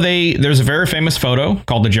 That's how there's a very famous photo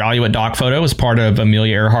called the Jalluit Dock photo as part of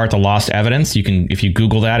Amelia Earhart, The Lost Evidence. If you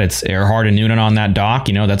Google that, it's Earhart and Noonan on that dock.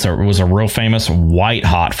 It was a real famous white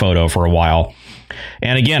hot photo for a while.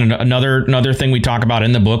 And again, another thing we talk about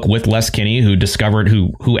in the book with Les Kinney, who discovered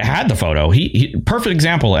who had the photo. He perfect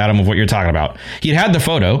example, Adam, of what you're talking about. He had the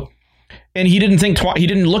photo. And he didn't think twice. He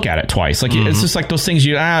didn't look at it twice. Like it's just like those things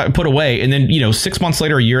you put away, and then 6 months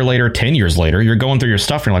later, a year later, 10 years later, you're going through your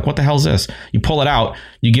stuff, and you're like, "What the hell is this?" You pull it out,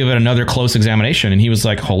 you give it another close examination, and he was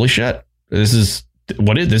like, "Holy shit! This is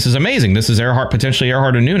amazing. This is potentially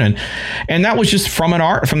Earhart and Noonan," and that was just from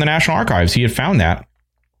the National Archives. He had found that.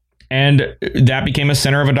 And that became a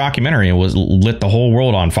center of a documentary and lit the whole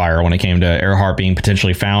world on fire when it came to Earhart being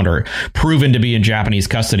potentially found or proven to be in Japanese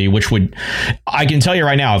custody, I can tell you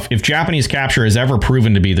right now, if Japanese capture is ever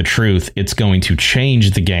proven to be the truth, it's going to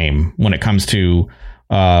change the game when it comes to,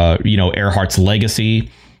 Earhart's legacy,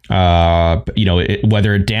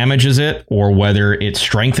 whether it damages it or whether it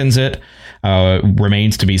strengthens it,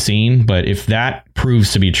 remains to be seen. But if that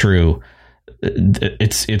proves to be true,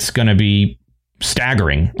 it's going to be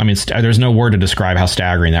staggering. I mean, there's no word to describe how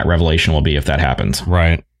staggering that revelation will be if that happens.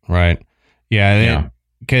 Right. Yeah.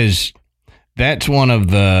 Because that's one of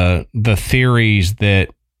the theories that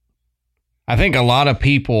I think a lot of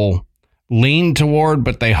people lean toward,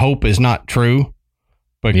 but they hope is not true.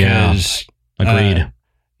 Because agreed.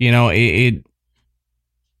 It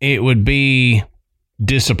would be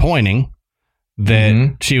disappointing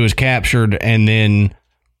that she was captured, and then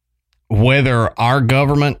whether our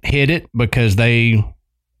government hid it because they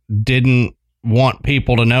didn't want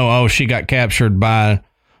people to know, oh, she got captured by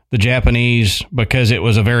the Japanese because it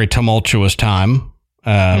was a very tumultuous time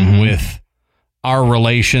with our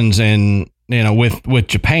relations and, with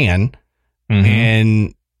Japan.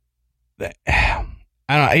 And I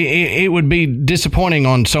don't know, it would be disappointing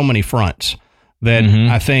on so many fronts that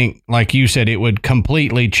I think, like you said, it would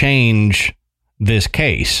completely change this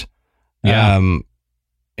case.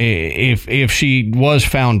 If she was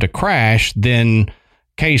found to crash, then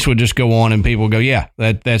case would just go on and people would go,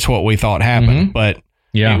 that's what we thought happened. But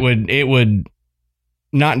it would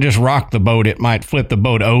not just rock the boat. It might flip the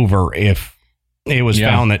boat over if it was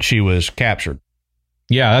found that she was captured.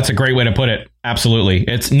 Yeah, that's a great way to put it. Absolutely.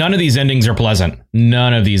 None of these endings are pleasant.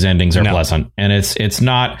 None of these endings are pleasant. And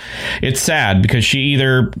it's sad because she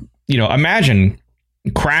either, imagine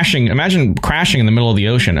crashing in the middle of the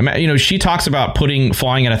ocean. She talks about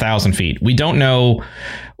flying at 1,000 feet. We don't know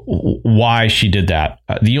why she did that.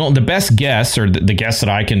 The best guess, or the guess that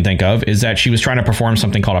I can think of, is that she was trying to perform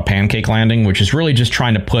something called a pancake landing, which is really just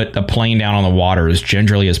trying to put a plane down on the water as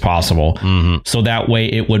gingerly as possible. So that way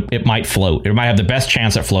it might float. It might have the best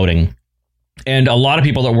chance at floating. And a lot of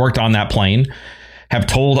people that worked on that plane have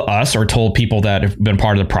told us, or told people that have been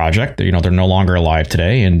part of the project, they're no longer alive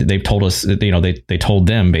today, and they've told us, they told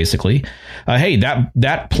them basically, hey,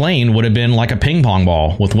 that plane would have been like a ping pong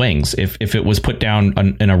ball with wings if it was put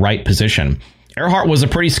down in a right position. Earhart was a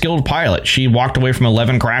pretty skilled pilot. She walked away from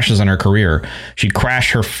 11 crashes in her career. She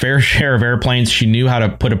crashed her fair share of airplanes. She knew how to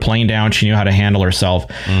put a plane down. She knew how to handle herself.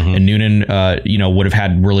 And Noonan, would have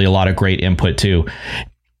had really a lot of great input too.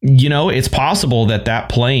 It's possible that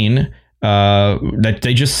plane that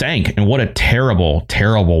they just sank, and what a terrible,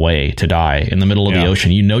 terrible way to die in the middle of the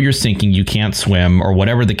ocean. You're sinking, you can't swim, or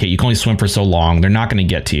whatever the case. You can only swim for so long. They're not going to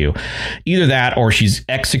get to you. Either that, or she's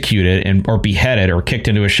executed or beheaded or kicked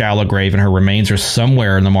into a shallow grave, and her remains are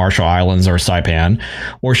somewhere in the Marshall Islands or Saipan,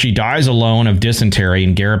 or she dies alone of dysentery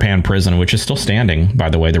in Garapan prison, which is still standing,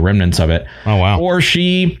 by the way, the remnants of it. Oh, wow. Or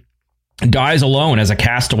she dies alone as a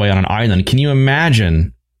castaway on an island. Can you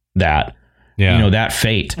imagine that? That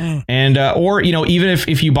fate. And or even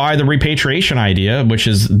if you buy the repatriation idea, which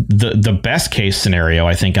is the best case scenario,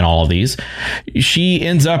 I think, in all of these, she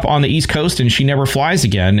ends up on the East Coast and she never flies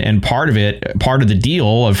again. And part of the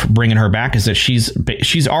deal of bringing her back is that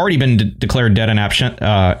she's already been declared dead in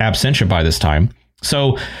absentia by this time.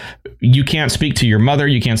 So you can't speak to your mother,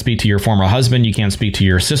 you can't speak to your former husband, you can't speak to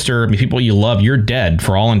your sister. People you love, you're dead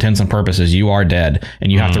for all intents and purposes. You are dead,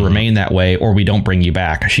 and you have to remain that way, or we don't bring you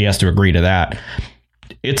back. She has to agree to that.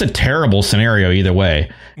 It's a terrible scenario either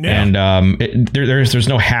way, and there's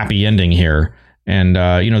no happy ending here. And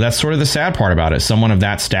that's sort of the sad part about it. Someone of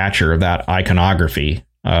that stature, of that iconography,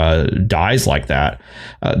 dies like that.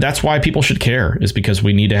 That's why people should care, is because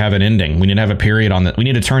we need to have an ending. We need to have a period on that. We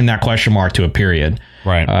need to turn that question mark to a period,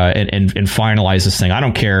 right? And finalize this thing. I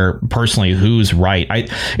don't care personally who's right.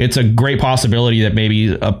 It's a great possibility that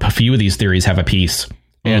maybe a few of these theories have a piece,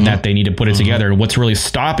 and that they need to put it together. And what's really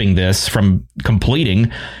stopping this from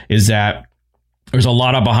completing is that there's a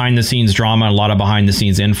lot of behind the scenes drama, a lot of behind the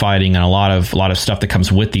scenes infighting, and a lot of stuff that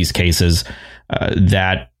comes with these cases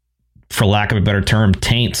that, for lack of a better term,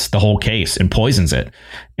 taints the whole case and poisons it.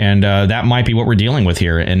 And that might be what we're dealing with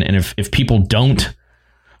here. And if people don't,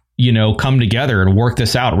 come together and work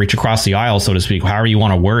this out, reach across the aisle, so to speak, however you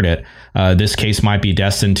want to word it, this case might be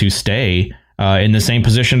destined to stay in the same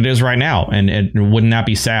position it is right now. And wouldn't that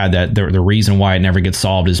be sad that the reason why it never gets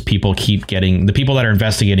solved is the people that are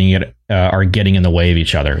investigating it are getting in the way of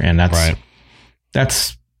each other. And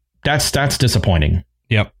that's disappointing.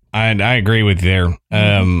 Yep. I agree with you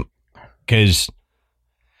there. Because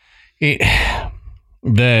the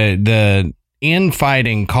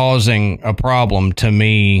infighting causing a problem, to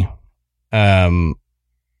me,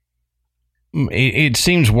 it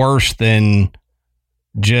seems worse than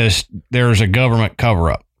just there's a government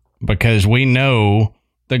cover up, because we know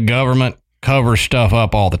the government covers stuff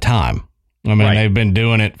up all the time. I mean, they've been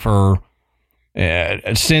doing it for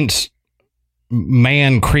since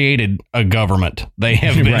man created a government. They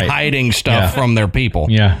have been hiding stuff from their people.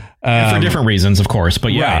 Yeah. For different reasons, of course,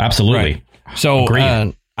 but absolutely. Right. So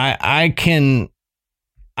I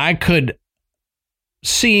could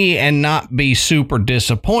see and not be super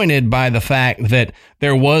disappointed by the fact that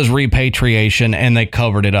there was repatriation and they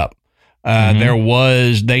covered it up.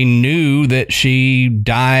 They knew that she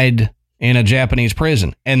died in a Japanese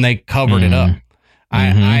prison and they covered it up.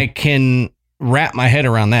 I can wrap my head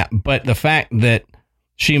around that. But the fact that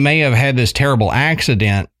she may have had this terrible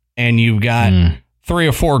accident and you've got 3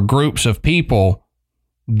 or 4 groups of people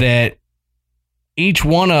that each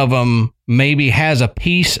one of them maybe has a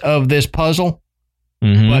piece of this puzzle,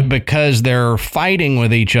 but because they're fighting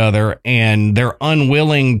with each other and they're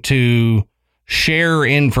unwilling to share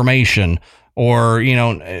information, or,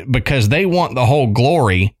 because they want the whole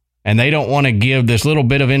glory and they don't want to give this little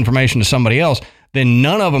bit of information to somebody else, then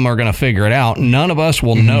none of them are going to figure it out. None of us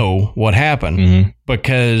will know what happened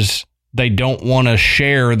because they don't want to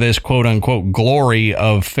share this quote unquote glory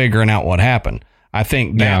of figuring out what happened. I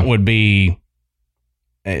think that would be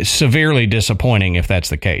severely disappointing if that's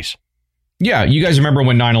the case. Yeah. You guys remember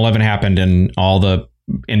when 9/11 happened and all the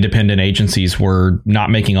independent agencies were not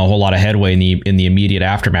making a whole lot of headway in the immediate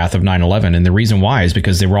aftermath of 9/11. And the reason why is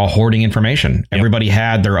because they were all hoarding information. Yep. Everybody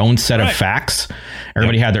had their own set of facts.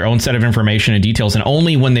 Everybody had their own set of information and details. And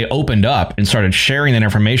only when they opened up and started sharing that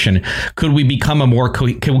information could we become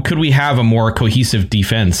could we have a more cohesive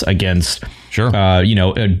defense against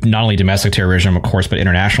not only domestic terrorism, of course, but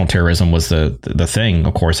international terrorism was the thing,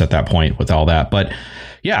 of course, at that point with all that. But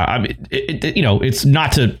yeah, I mean, it's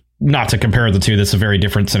not to compare the two. That's a very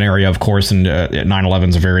different scenario, of course, and 9/11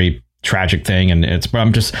 is a very tragic thing, and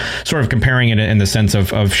I'm just sort of comparing it in the sense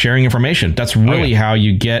of sharing information. That's really how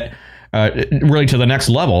you get really to the next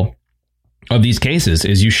level of these cases,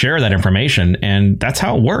 is you share that information, and that's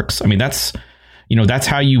how it works. I mean, that's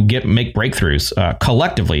how you make breakthroughs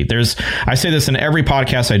collectively. I say this in every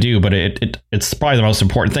podcast I do, but it's probably the most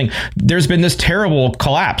important thing. There's been this terrible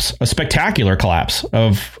collapse, a spectacular collapse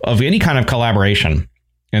of any kind of collaboration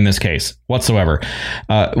in this case whatsoever.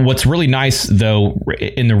 What's really nice, though,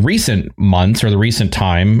 in the recent months or the recent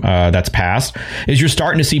time that's passed, is you're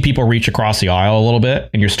starting to see people reach across the aisle a little bit,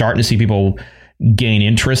 and you're starting to see people gain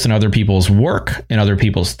interest in other people's work and other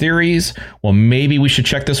people's theories. Well, maybe we should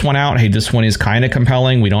check this one out. Hey, this one is kind of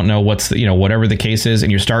compelling. We don't know whatever the case is.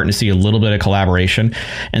 And you're starting to see a little bit of collaboration.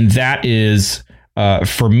 And that is,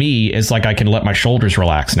 for me, it's like I can let my shoulders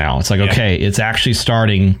relax now. It's like, okay, it's actually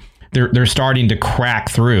starting. They're starting to crack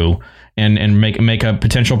through and make a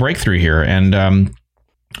potential breakthrough here. And,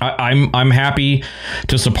 I'm happy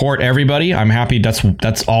to support everybody. I'm happy.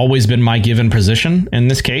 That's always been my given position in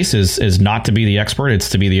this case, is not to be the expert. It's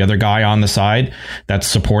to be the other guy on the side that's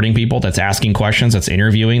supporting people, that's asking questions, that's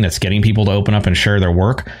interviewing, that's getting people to open up and share their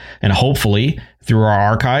work. And hopefully through our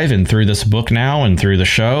archive and through this book now and through the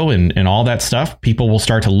show and all that stuff, people will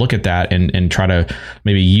start to look at that and try to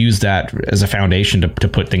maybe use that as a foundation to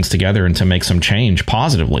put things together and to make some change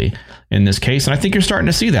positively in this case. And I think you're starting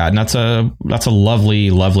to see that. And that's a lovely,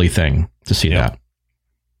 lovely thing to see that.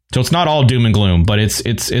 So it's not all doom and gloom, but it's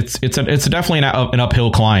definitely an uphill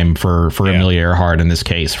climb for Amelia Earhart in this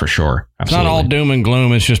case, for sure. Absolutely. It's not all doom and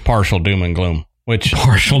gloom. It's just partial doom and gloom. Which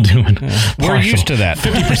partial doing? We're used to that.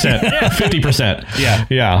 50%. 50%.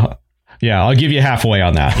 Yeah. I'll give you halfway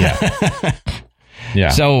on that. Yeah. Yeah.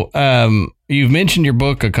 So you've mentioned your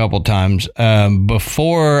book a couple times.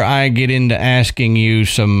 Before I get into asking you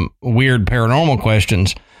some weird paranormal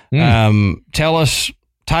questions, tell us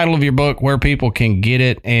title of your book, where people can get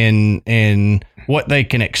it, and what they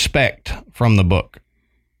can expect from the book.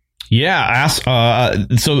 Yeah. So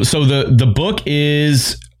the book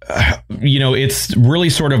is. It's really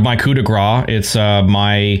sort of my coup de grace. It's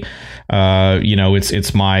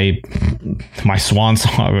it's my swan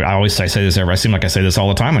song. I say this I seem like I say this all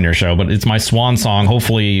the time on your show, but it's my swan song,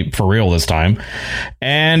 hopefully for real this time.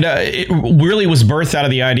 And it really was birthed out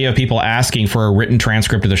of the idea of people asking for a written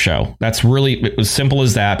transcript of the show. It was simple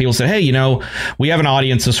as that. People said, hey, we have an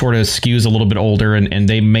audience that sort of skews a little bit older, and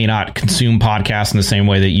they may not consume podcasts in the same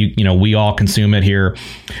way that we all consume it here.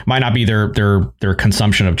 Might not be their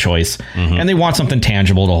consumption of choice, and they want something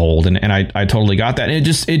tangible to hold, and I totally got that. And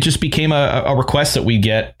it just became a request that we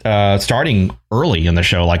get starting early in the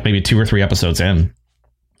show, like maybe 2 or 3 episodes in.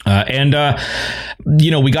 We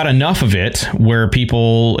got enough of it where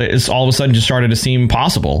people all of a sudden just started to seem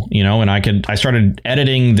possible, and I started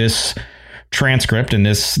editing this transcript in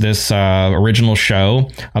this original show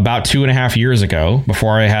about 2.5 years ago,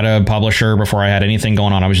 before I had a publisher, before I had anything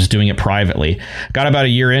going on. I was just doing it privately. Got about a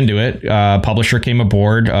year into it. Publisher came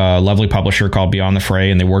aboard, a lovely publisher called Beyond the Fray,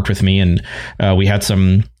 and they worked with me, and we had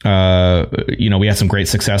some great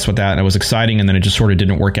success with that, and it was exciting. And then it just sort of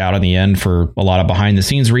didn't work out in the end for a lot of behind the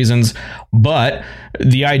scenes reasons. But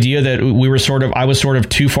the idea that I was sort of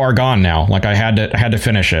too far gone now. Like I had to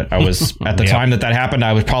finish it. I was at the time that happened,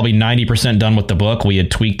 I was probably 90% done with the book. We had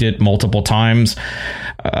tweaked it multiple times.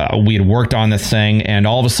 We had worked on this thing, and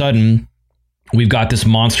all of a sudden we've got this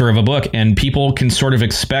monster of a book, and people can sort of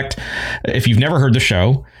expect, if you've never heard the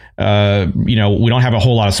show, we don't have a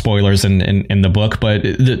whole lot of spoilers in the book, but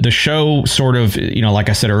the show sort of, like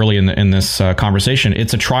I said early in this conversation,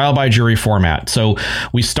 it's a trial by jury format. So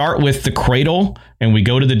we start with the cradle and we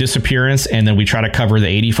go to the disappearance, and then we try to cover the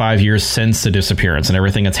 85 years since the disappearance and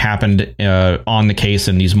everything that's happened on the case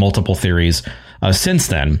and these multiple theories since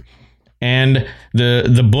then. And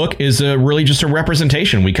the book is really just a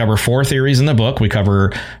representation. We cover 4 theories in the book. We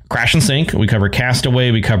cover crash and sink, we cover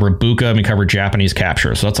castaway, we cover Buka, and we cover Japanese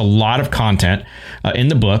capture. So that's a lot of content in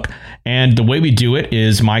the book. And the way we do it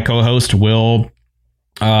is my co-host will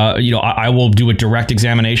I will do a direct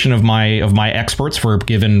examination of my experts for a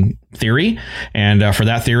given theory, and for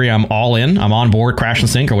that theory, I'm all in. I'm on board, crash and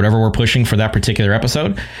sink, or whatever we're pushing for that particular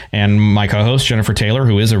episode. And my co-host Jennifer Taylor,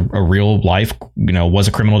 who is a real life, was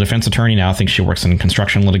a criminal defense attorney. Now I think she works in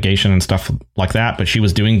construction litigation and stuff like that, but she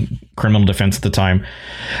was doing criminal defense at the time.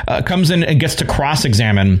 Comes in and gets to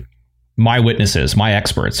cross-examine my witnesses, my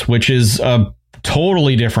experts, which is a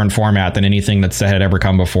totally different format than anything that had ever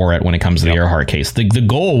come before it when it comes to the Earhart case. The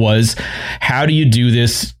goal was, how do you do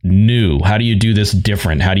this new? How do you do this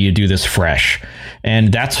different? How do you do this fresh?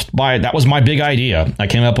 And that was my big idea. I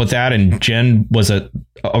came up with that, and Jen was a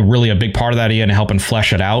really big part of that idea and helping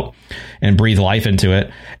flesh it out and breathe life into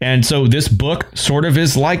it. And so this book sort of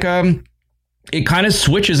is like it kind of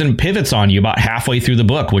switches and pivots on you about halfway through the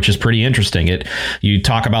book, which is pretty interesting. You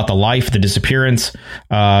talk about the life, the disappearance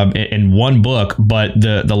in one book, but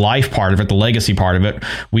the life part of it, the legacy part of it,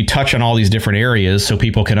 we touch on all these different areas so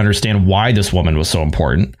people can understand why this woman was so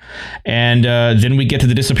important. And then we get to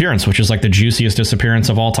the disappearance, which is like the juiciest disappearance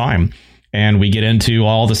of all time. And we get into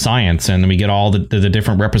all the science, and we get all the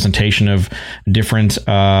different representation of different,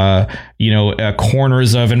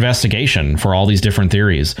 corners of investigation for all these different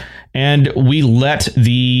theories. And we let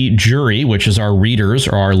the jury, which is our readers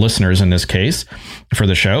or our listeners in this case for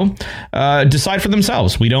the show, decide for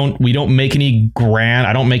themselves. I don't make any grand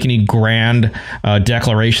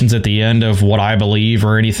declarations at the end of what I believe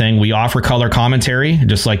or anything. We offer color commentary,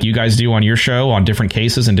 just like you guys do on your show, on different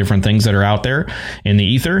cases and different things that are out there in the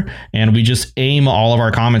ether. And we just aim all of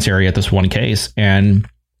our commentary at this one case. And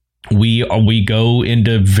we go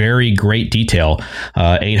into very great detail,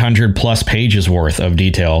 800 plus pages worth of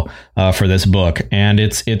detail for this book. And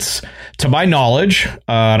it's to my knowledge,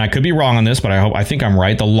 and I could be wrong on this, but I think I'm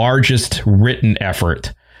right, the largest written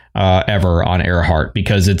effort ever on Earhart,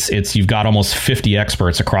 because you've got almost 50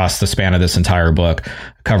 experts across the span of this entire book,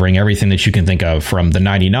 covering everything that you can think of, from the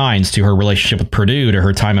 99s to her relationship with Purdue, to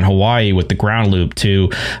her time in Hawaii with the ground loop, to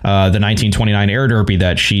the 1929 air derby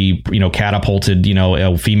that she catapulted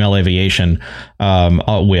female aviation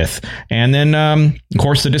with, and then of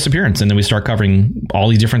course the disappearance. And then we start covering all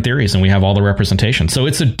these different theories, and we have all the representation. So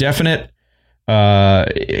it's a definite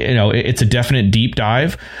it's a definite deep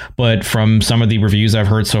dive, but from some of the reviews I've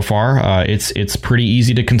heard so far, it's pretty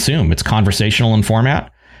easy to consume. It's conversational in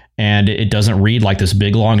format, and it doesn't read like this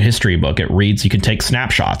big long history book. It reads, you can take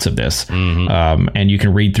snapshots of this, and you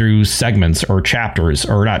can read through segments or chapters,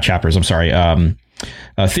 or not chapters, I'm sorry,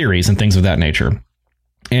 theories and things of that nature.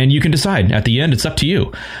 And you can decide at the end. It's up to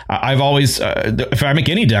you. I've always, if I make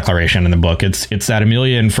any declaration in the book, it's that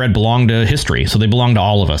Amelia and Fred belong to history, so they belong to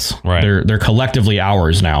all of us. Right. They're collectively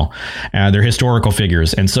ours now. They're historical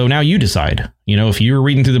figures, and so now you decide. If you were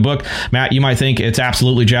reading through the book, Matt, you might think it's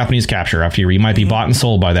absolutely Japanese capture. After you might be bought and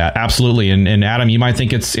sold by that, absolutely. And Adam, you might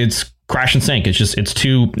think it's crash and sink. It's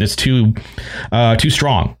too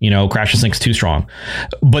strong. Crash and sink's too strong.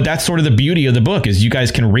 But that's sort of the beauty of the book, is you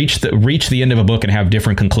guys can reach the end of a book and have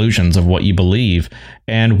different conclusions of what you believe,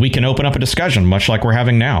 and we can open up a discussion, much like we're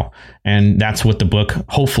having now. And that's what the book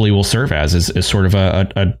hopefully will serve as, is sort of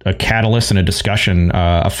a catalyst and a discussion,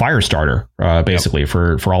 a fire starter, basically,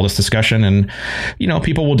 for all this discussion. And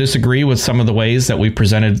people will disagree with some of the ways that we've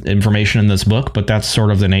presented information in this book, but that's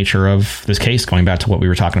sort of the nature of this case, going back to what we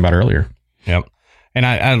were talking about earlier. Yep. And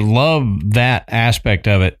I love that aspect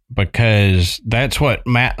of it, because that's what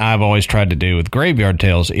Matt and I have always tried to do with Graveyard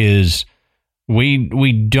Tales, is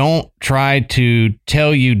we don't try to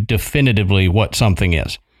tell you definitively what something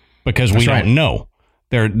is, because we don't know.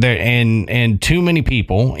 And too many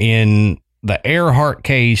people in the Earhart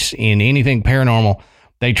case, in anything paranormal,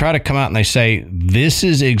 they try to come out and they say, this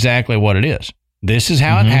is exactly what it is. This is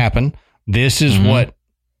how it happened. This is what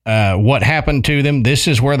happened to them. This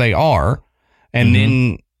is where they are. And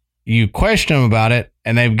then you question them about it,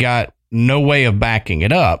 and they've got no way of backing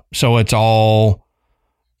it up. So it's all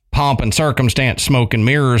pomp and circumstance, smoke and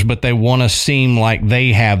mirrors, but they want to seem like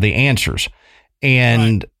they have the answers.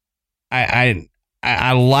 And I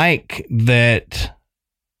like that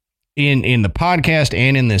in the podcast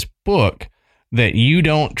and in this book, that you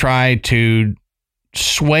don't try to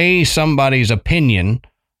sway somebody's opinion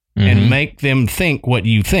and make them think what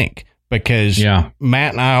you think. Because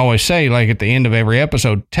Matt and I always say, like at the end of every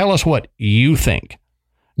episode, tell us what you think.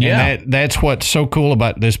 Yeah. And that's what's so cool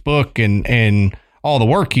about this book and all the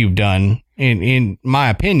work you've done, in my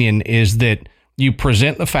opinion, is that you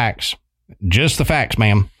present the facts, just the facts,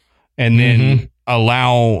 ma'am, and then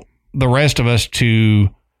allow the rest of us to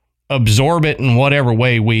absorb it in whatever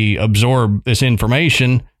way we absorb this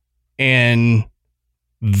information. And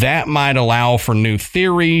that might allow for new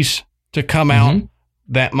theories to come out.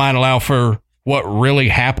 That might allow for what really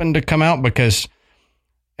happened to come out, because,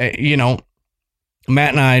 you know,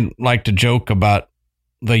 Matt and I like to joke about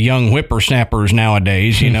the young whippersnappers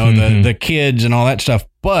nowadays, you know, the kids and all that stuff.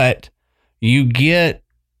 But you get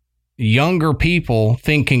younger people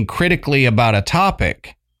thinking critically about a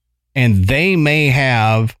topic, and they may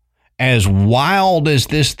have, as wild as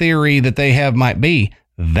this theory that they have might be,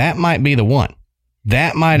 that might be the one.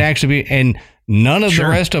 That might actually be, and none of the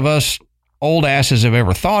rest of us old asses have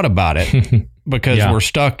ever thought about it because we're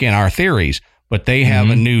stuck in our theories, but they have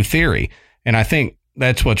a new theory. And I think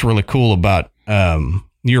that's what's really cool about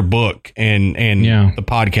your book and the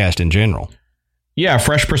podcast in general. Yeah,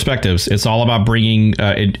 fresh perspectives. It's all about bringing,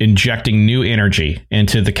 injecting new energy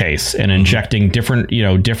into the case and injecting different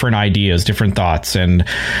ideas, different thoughts. And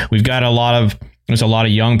we've got there's a lot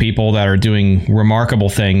of young people that are doing remarkable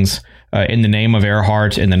things in the name of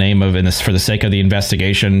Earhart, in the name of, for the sake of the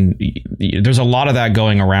investigation. There's a lot of that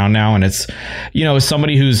going around now. And it's, you know, as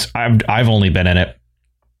somebody I've only been in it,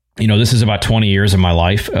 you know, this is about 20 years of my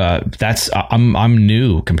life. I'm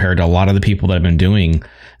new compared to a lot of the people that have been doing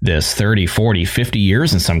this 30, 40, 50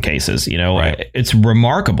 years in some cases. You know, It's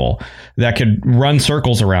remarkable that could run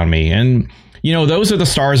circles around me. And, you know, those are the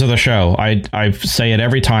stars of the show. I say it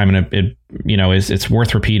every time, and it you know, it's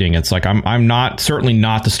worth repeating. It's like, I'm certainly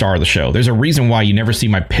not the star of the show. There's a reason why you never see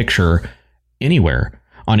my picture anywhere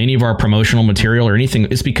on any of our promotional material or anything.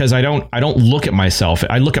 It's because I don't look at myself.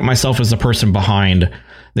 I look at myself as the person behind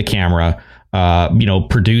the camera, you know,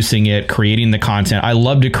 producing it, creating the content. I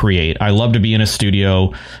love to create. I love to be in a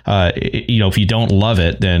studio. You know, if you don't love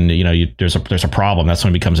it, then, you know, there's a problem. That's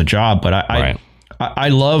when it becomes a job. But I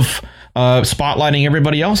love spotlighting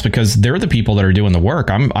everybody else because they're the people that are doing the work.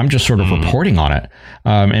 I'm just sort of reporting on it.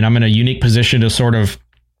 And I'm in a unique position to sort of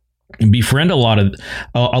befriend a lot of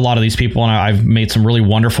these people. And I've made some really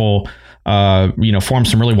wonderful, formed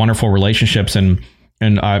some really wonderful relationships and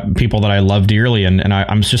people that I love dearly. And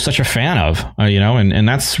I'm just such a fan of, and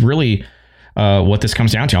that's really what this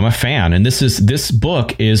comes down to. I'm a fan. And this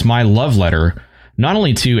book is my love letter, not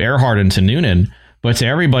only to Earhart and to Noonan, but to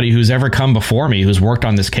everybody who's ever come before me, who's worked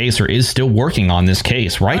on this case or is still working on this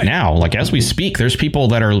case right now. Like, as we speak, there's people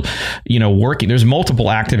that are, working. There's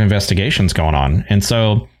multiple active investigations going on. And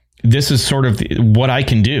so this is sort of what I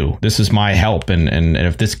can do. This is my help. And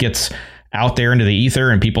if this gets out there into the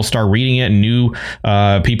ether and people start reading it and new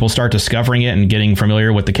people start discovering it and getting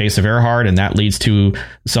familiar with the case of Earhart, and that leads to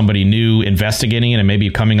somebody new investigating it and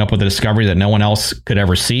maybe coming up with a discovery that no one else could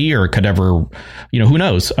ever see or could ever, who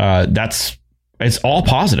knows? It's all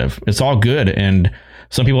positive. It's all good. And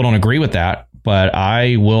some people don't agree with that, but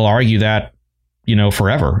I will argue that,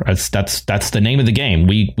 forever. That's the name of the game.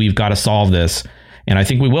 We've got to solve this. And I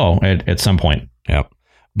think we will at some point. Yep.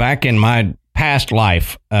 Back in my past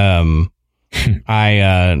life, my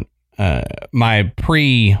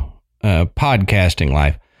pre-podcasting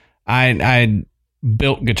life, I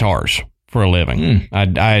built guitars for a living.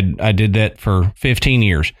 I did that for 15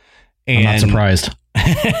 years. And I'm not surprised.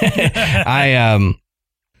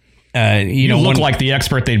 You look like the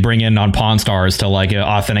expert they'd bring in on Pawn Stars to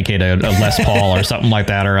authenticate a Les Paul or something like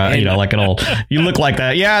that, or you look like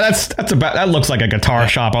that. Yeah, that looks like a guitar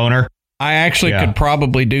shop owner. I actually could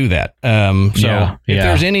probably do that. If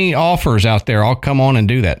there's any offers out there, I'll come on and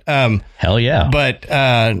do that. Hell yeah. But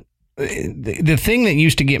the thing that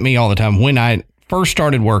used to get me all the time when I first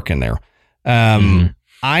started working there,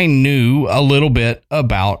 I knew a little bit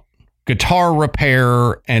about guitar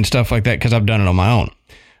repair and stuff like that because I've done it on my own.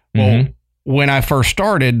 Well, when I first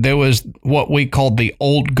started, there was what we called the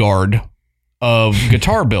old guard of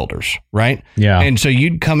guitar builders, right? Yeah. And so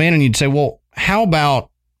you'd come in and you'd say, well, how about,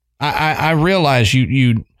 I realize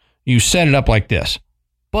you set it up like this,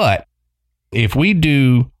 but if we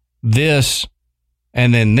do this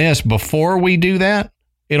and then this before we do that,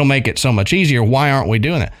 it'll make it so much easier. Why aren't we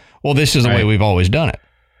doing that? Well, this is the way we've always done it.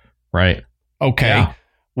 Right. Okay. Yeah.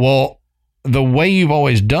 Well, the way you've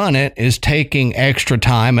always done it is taking extra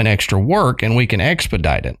time and extra work, and we can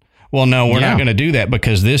expedite it. Well, no, we're not going to do that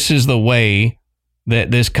because this is the way that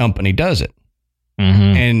this company does it.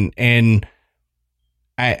 And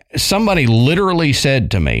somebody literally said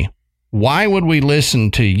to me, why would we listen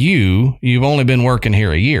to you? You've only been working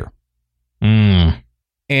here a year.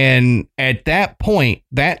 And at that point,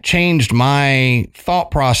 that changed my thought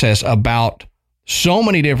process about so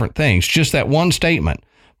many different things. Just that one statement.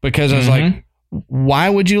 Because I was like, why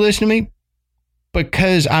would you listen to me?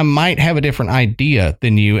 Because I might have a different idea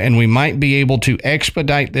than you, and we might be able to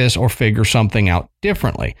expedite this or figure something out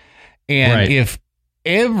differently. And if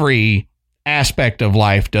every aspect of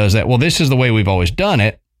life does that, well, this is the way we've always done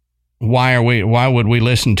it. Why would we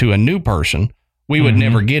listen to a new person? We would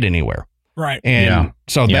never get anywhere. Right. And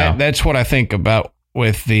so that's what I think about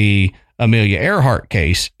with the Amelia Earhart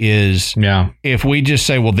case is if we just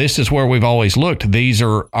say, well, this is where we've always looked. These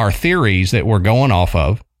are our theories that we're going off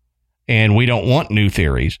of, and we don't want new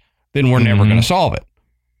theories, then we're never going to solve it.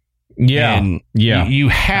 Yeah. And you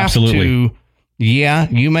have to,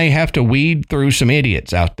 you may have to weed through some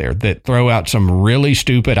idiots out there that throw out some really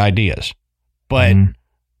stupid ideas, but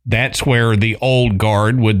that's where the old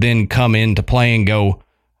guard would then come into play and go,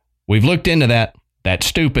 we've looked into that. That's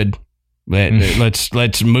stupid.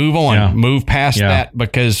 Let's move on, move past that,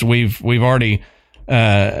 because we've already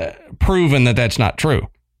proven that that's not true.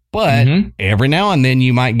 But every now and then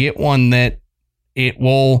you might get one that it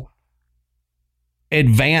will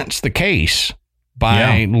advance the case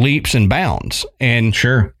by leaps and bounds. And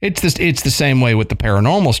it's the same way with the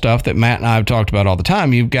paranormal stuff that Matt and I have talked about all the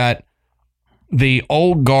time. You've got the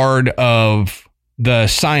old guard of the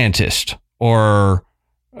scientist or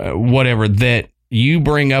whatever that you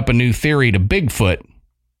bring up a new theory to Bigfoot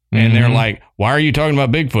and they're like, why are you talking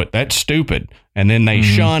about Bigfoot? That's stupid. And then they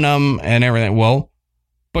shun them and everything. Well,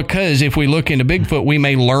 because if we look into Bigfoot, we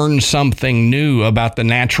may learn something new about the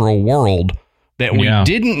natural world that we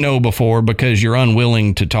didn't know before because you're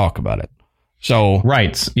unwilling to talk about it. So,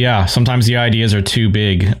 yeah. Sometimes the ideas are too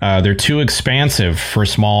big. They're too expansive for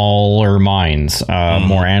smaller minds,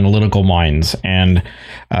 more analytical minds. And,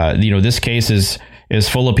 this case is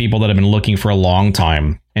full of people that have been looking for a long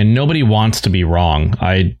time, and nobody wants to be wrong.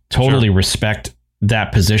 I totally respect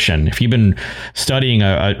that position. If you've been studying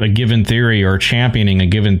a given theory or championing a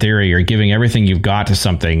given theory or giving everything you've got to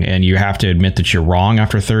something and you have to admit that you're wrong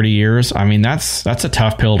after 30 years, I mean, that's a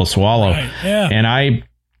tough pill to swallow. Right. Yeah. And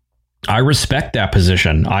I respect that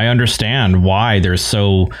position. I understand why they're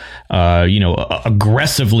so,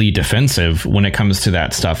 aggressively defensive when it comes to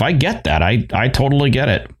that stuff. I get that. I totally get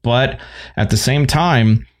it. But at the same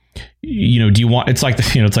time, do you want? It's like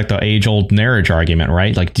the age old marriage argument,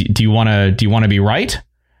 right? Like, do you want to be right?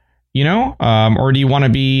 Or do you want to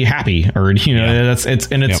be happy? Or in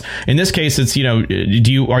this case, it's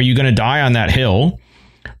are you going to die on that hill,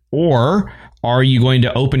 or are you going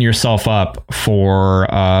to open yourself up for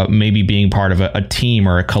maybe being part of a team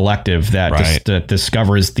or a collective that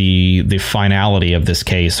discovers the finality of this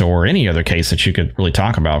case or any other case that you could really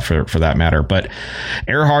talk about for that matter? But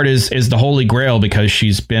Earhart is the holy grail because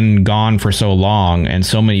she's been gone for so long and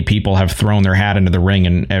so many people have thrown their hat into the ring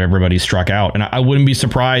and everybody struck out. And I wouldn't be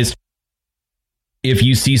surprised if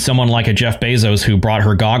you see someone like a Jeff Bezos who brought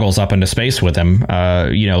her goggles up into space with him, throw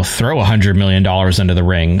 $100 million into the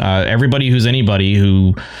ring. Everybody who's anybody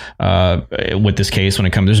who, with this case, when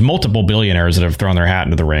it comes, there's multiple billionaires that have thrown their hat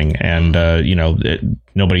into the ring, and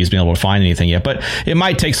nobody's been able to find anything yet. But it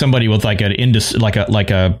might take somebody with like an endless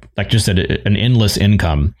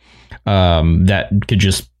income that could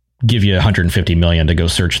just give you $150 million to go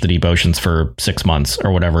search the deep oceans for 6 months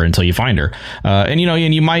or whatever until you find her. And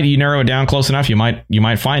you narrow it down close enough, you might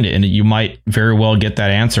find it, and you might very well get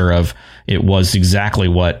that answer of it was exactly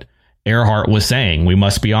what Earhart was saying. We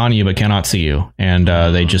must be on you, but cannot see you. And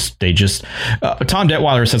they just Tom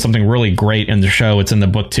Detweiler said something really great in the show. It's in the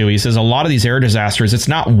book too. He says a lot of these air disasters, it's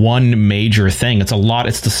not one major thing. It's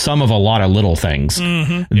the sum of a lot of little things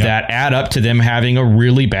that add up to them having a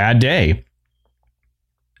really bad day.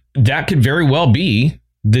 That could very well be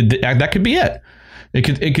that could be it.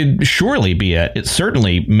 It could surely be it. It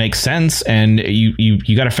certainly makes sense. And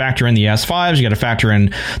you got to factor in the S5s. You got to factor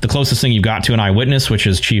in the closest thing you've got to an eyewitness, which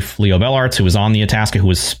is Chief Leo Bellarts, who was on the Itasca, who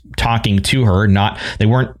was talking to her. They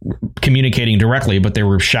weren't communicating directly, but they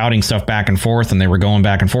were shouting stuff back and forth, and they were going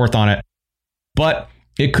back and forth on it. But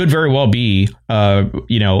it could very well be,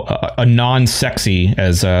 a non-sexy,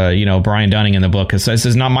 as Brian Dunning in the book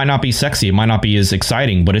says, might not be sexy. It might not be as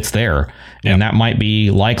exciting, but it's there, and that might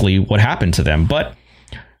be likely what happened to them. But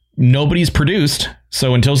nobody's produced,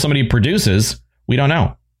 so until somebody produces, we don't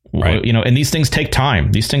know. Right. And these things take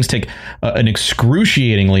time. These things take an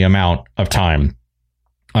excruciatingly amount of time.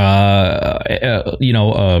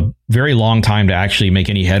 A very long time to actually make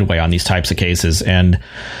any headway on these types of cases. And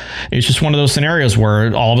it's just one of those scenarios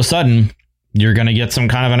where all of a sudden you're going to get some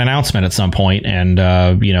kind of an announcement at some point, and,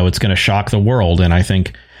 it's going to shock the world. And I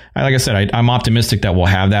think, like I said, I'm optimistic that we'll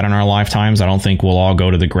have that in our lifetimes. I don't think we'll all go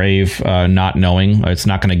to the grave not knowing. It's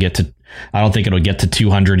not going to get to, I don't think it'll get to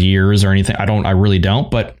 200 years or anything. I really don't.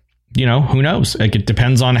 But, who knows? It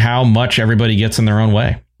depends on how much everybody gets in their own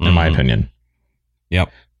way, in my opinion. Yep.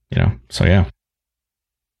 So yeah.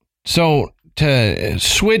 So to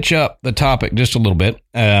switch up the topic just a little bit.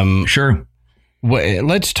 Sure.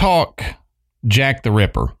 Let's talk Jack the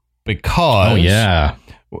Ripper, because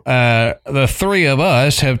the three of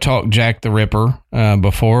us have talked Jack the Ripper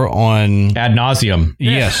before on ad nauseum.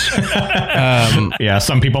 Yes. Yeah,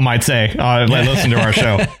 some people might say, listen to our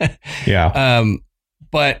show. Yeah.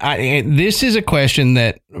 But this is a question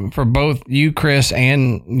that for both you, Chris,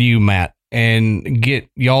 and you, Matt, and get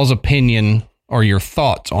y'all's opinion or your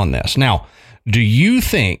thoughts on this. Now, do you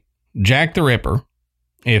think Jack the Ripper,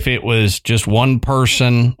 if it was just one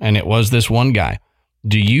person and it was this one guy,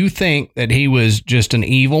 do you think that he was just an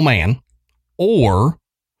evil man? Or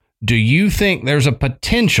do you think there's a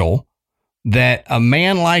potential that a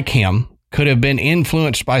man like him could have been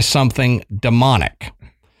influenced by something demonic?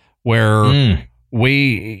 Where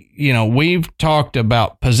we've talked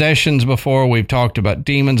about possessions before, we've talked about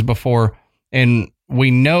demons before, and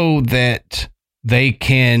we know that they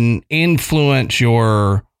can influence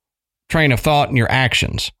your train of thought and your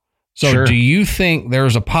actions. So Sure. Do you think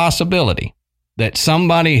there's a possibility that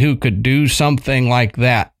somebody who could do something like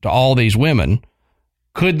that to all these women,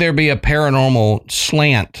 could there be a paranormal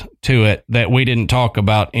slant to it that we didn't talk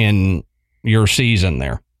about in your season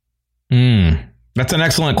there? That's an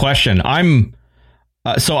excellent question. I'm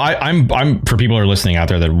for people who are listening out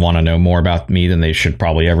there that want to know more about me than they should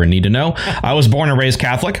probably ever need to know. I was born and raised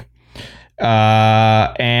Catholic.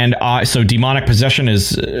 So demonic possession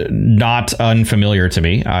is not unfamiliar to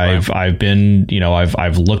me. I've been,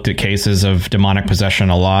 I've looked at cases of demonic possession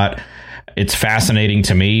a lot. It's fascinating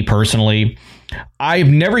to me personally. I've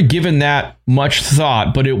never given that much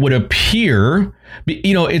thought, but it would appear,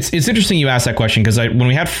 it's interesting you asked that question, because when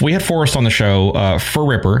we had Forrest on the show for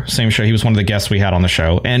Ripper, same show, he was one of the guests we had on the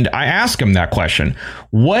show, and I asked him that question: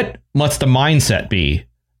 what must the mindset be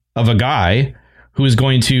of a guy who is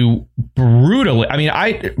going to brutally?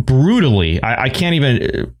 I can't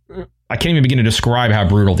even begin to describe how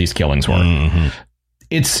brutal these killings were. Mm-hmm.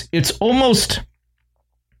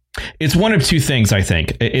 It's one of two things, I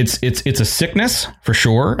think. It's a sickness for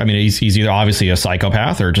sure. I mean, he's either obviously a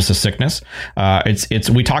psychopath or just a sickness.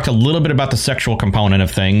 We talked a little bit about the sexual component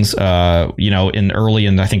of things, I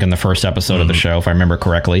think in the first episode of the show, if I remember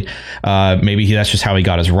correctly. Maybe that's just how he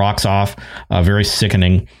got his rocks off. Very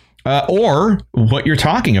sickening. Or what you're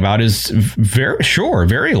talking about is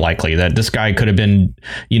very likely that this guy could have been,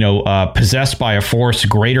 possessed by a force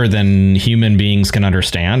greater than human beings can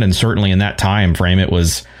understand. And certainly in that time frame, it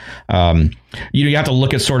was, you have to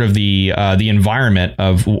look at sort of the environment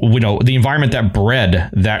of, the environment that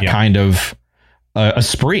bred that kind of a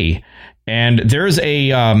spree. And there's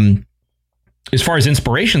as far as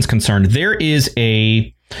inspiration is concerned, there is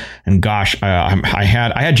and gosh, I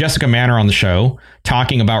had Jessica Manor on the show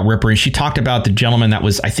talking about Ripper, and she talked about the gentleman that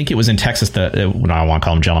was, I think it was in Texas. I don't want to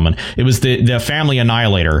call him gentleman. It was the family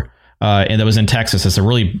annihilator, and that was in Texas. It's a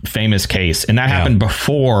really famous case, and that happened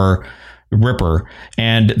before Ripper.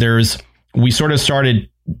 And we sort of started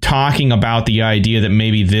talking about the idea that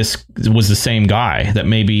maybe this was the same guy, that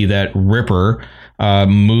maybe that Ripper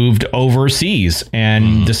moved overseas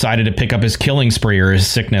and decided to pick up his killing spree or his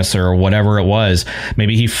sickness or whatever it was.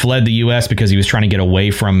 Maybe he fled the U.S. because he was trying to get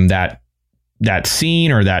away from that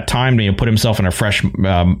scene or that time to put himself in a fresh,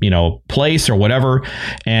 place or whatever.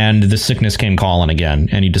 And the sickness came calling again,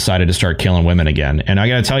 and he decided to start killing women again. And I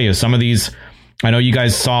got to tell you, some of these, I know you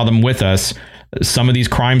guys saw them with us. Some of these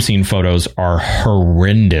crime scene photos are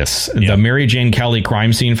horrendous. Yep. The Mary Jane Kelly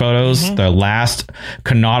crime scene photos, the last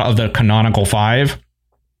of the canonical 5,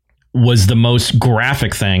 was the most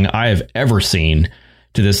graphic thing I have ever seen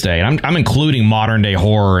to this day. And I'm including modern day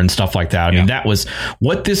horror and stuff like that. I mean, that was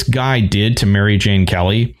what this guy did to Mary Jane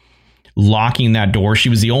Kelly, locking that door. She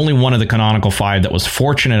was the only one of the canonical 5 that was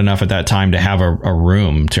fortunate enough at that time to have a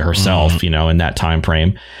room to herself, in that time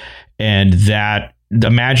frame. And that,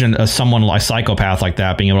 imagine a psychopath like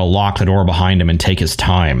that being able to lock the door behind him and take his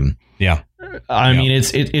time. Yeah. I mean,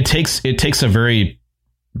 it takes a very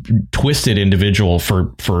twisted individual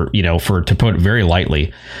to put it very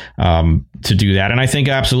lightly, to do that. And I think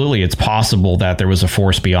absolutely it's possible that there was a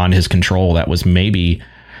force beyond his control that was maybe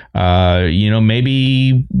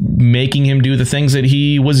making him do the things that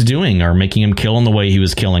he was doing, or making him kill in the way he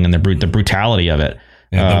was killing, and the brutality of it.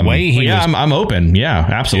 The way he was, I'm open. Yeah,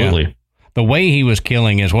 absolutely. Yeah. The way he was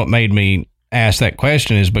killing is what made me ask that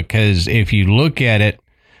question, is because if you look at it,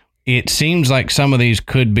 it seems like some of these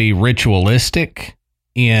could be ritualistic.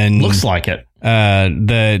 Looks like it.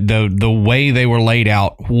 The way they were laid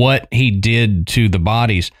out, what he did to the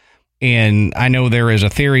bodies. And I know there is a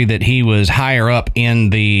theory that he was higher up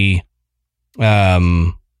in the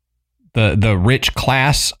rich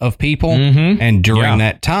class of people. Mm-hmm. And during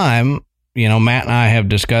that time, Matt and I have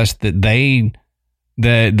discussed that the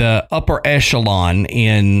upper echelon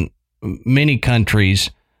in many countries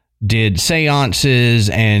did seances,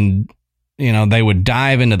 and they would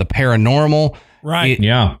dive into the paranormal. Right.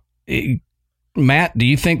 Matt, do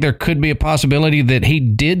you think there could be a possibility that he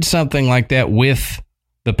did something like that with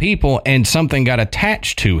the people and something got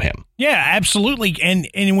attached to him? Yeah, absolutely. And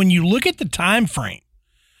when you look at the time frame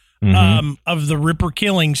of the Ripper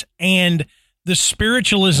killings and the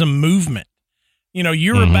spiritualism movement,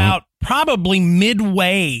 you're about probably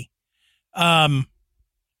midway,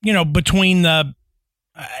 between the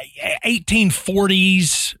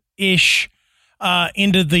 1840s ish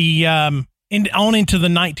into the into the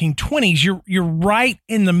 1920s. You're right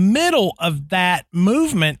in the middle of that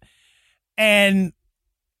movement, and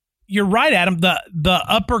you're right, Adam. The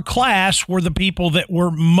upper class were the people that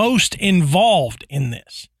were most involved in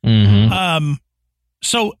this.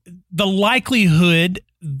 So the likelihood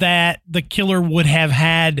that the killer would have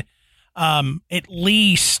had at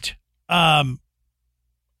least a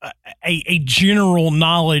general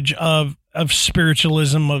knowledge of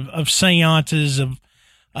spiritualism, of seances, of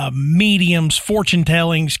mediums, fortune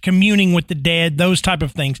tellings, communing with the dead, those type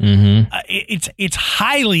of things. It's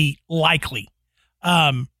highly likely.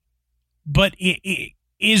 But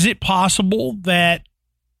is it possible that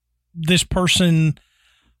this person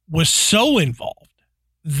was so involved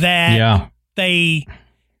that they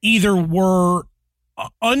either were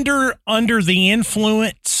under the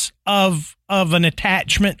influence of an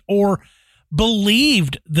attachment or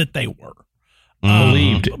believed that they were?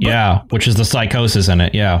 Which is the psychosis in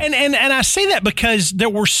it. And I say that because there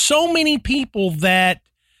were so many people that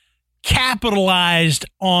capitalized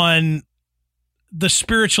on the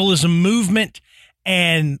spiritualism movement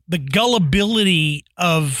and the gullibility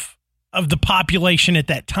of the population at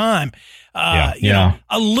that time.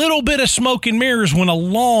 A little bit of smoke and mirrors went a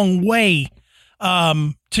long way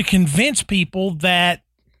to convince people that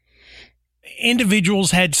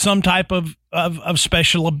individuals had some type of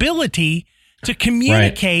special ability to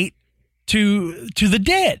communicate to the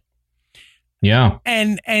dead. Yeah.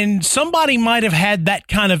 And somebody might have had that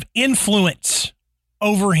kind of influence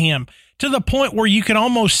over him to the point where you could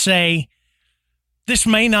almost say this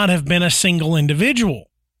may not have been a single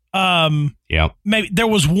individual. Maybe there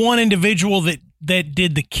was one individual that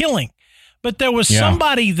did the killing, but there was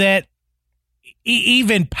somebody that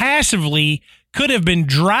even passively could have been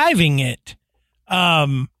driving it,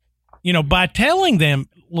 by telling them,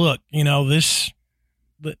 look, this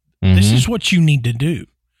is what you need to do.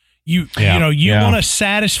 You want to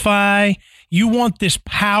satisfy, you want this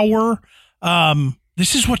power.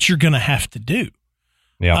 This is what you're going to have to do.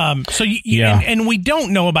 And we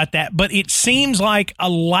don't know about that, but it seems like a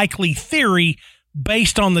likely theory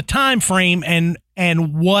based on the time frame and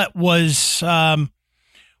what was the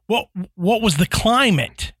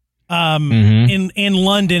climate in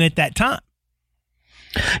London at that time.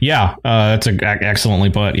 That's excellently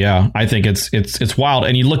put. I think it's wild.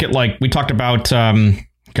 And you look at, like we talked about, it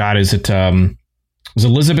was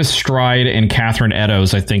Elizabeth Stride and Catherine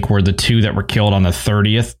Eddowes, I think, were the two that were killed on the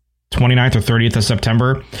 29th or 30th of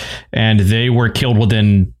September. And they were killed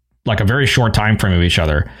within like a very short time frame of each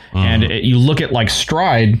other. And you look at like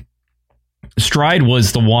Stride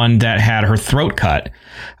was the one that had her throat cut.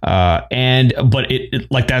 But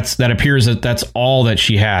that appears that that's all that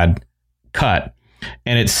she had cut.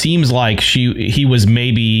 And it seems like he was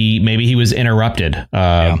maybe he was interrupted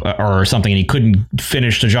or something, and he couldn't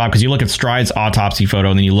finish the job. Because you look at Stride's autopsy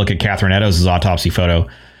photo, and then you look at Catherine Eddowes' autopsy photo.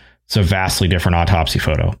 It's a vastly different autopsy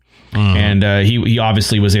photo. And he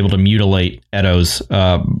obviously was able to mutilate Eddowes,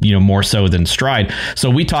 more so than Stride.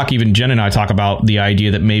 So Jen and I talk about the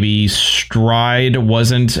idea that maybe Stride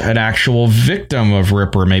wasn't an actual victim of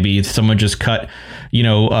Ripper. Maybe someone just cut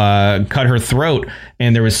her throat,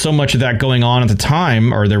 and there was so much of that going on at the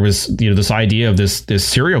time, or there was this idea of this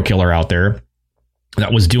serial killer out there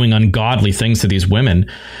that was doing ungodly things to these women.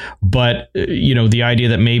 But, the idea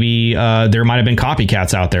that maybe there might have been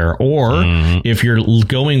copycats out there, or if you're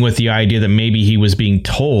going with the idea that maybe he was being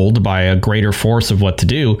told by a greater force of what to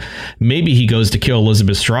do, maybe he goes to kill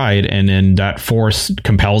Elizabeth Stride, and then that force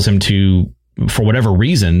compels him to, for whatever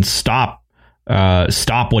reason, stop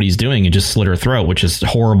what he's doing and just slit her throat, which is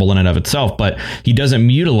horrible in and of itself. But he doesn't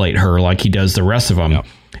mutilate her like he does the rest of them. Yep.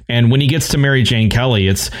 And when he gets to Mary Jane Kelly,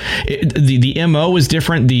 the MO is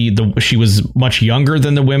different. She was much younger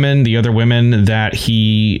than the women, the other women that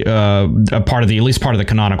he at least part of the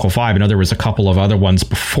Canonical Five. I know there was a couple of other ones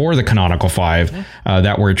before the Canonical Five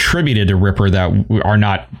that were attributed to Ripper that are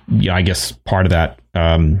not, I guess, part of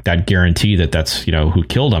that guarantee that's who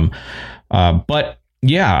killed him. But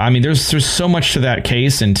yeah, I mean, there's so much to that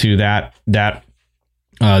case and to that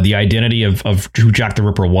the identity of who Jack the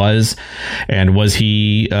Ripper was, and was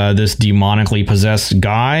he this demonically possessed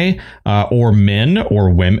guy, or men or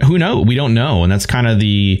women? Who knows? We don't know, and that's kind of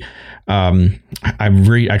the.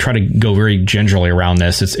 I try to go very gingerly around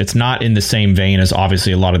this. It's not in the same vein as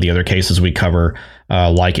obviously a lot of the other cases we cover,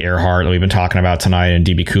 like Earhart that we've been talking about tonight, and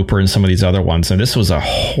DB Cooper and some of these other ones. And this was a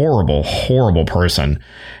horrible, horrible person,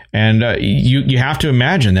 and you have to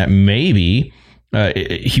imagine that maybe.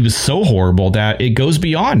 He was so horrible that it goes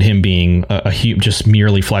beyond him being just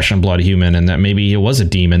merely flesh and blood human, and that maybe it was a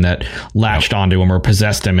demon that latched onto him or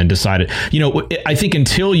possessed him and decided, I think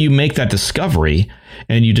until you make that discovery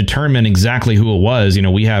and you determine exactly who it was,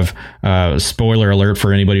 we have spoiler alert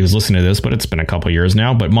for anybody who's listening to this, but it's been a couple of years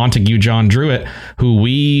now, but Montague John Druitt, who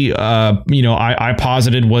we, I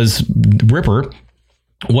posited was Ripper,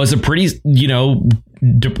 was a pretty,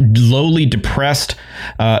 lowly depressed,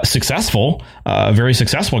 very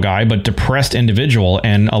successful guy, but depressed individual.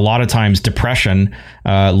 And a lot of times depression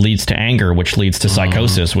leads to anger, which leads to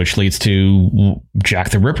psychosis, which leads to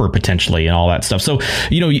Jack the Ripper potentially and all that stuff. So,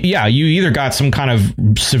 you either got some kind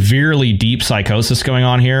of severely deep psychosis going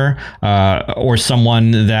on here, or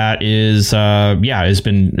someone that is, has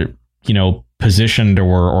been, positioned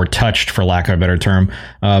or touched, for lack of a better term,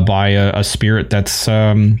 by a spirit that's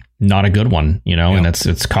not a good one, and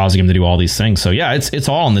it's causing him to do all these things. So it's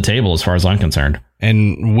all on the table as far as I'm concerned.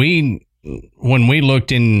 And when we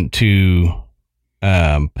looked into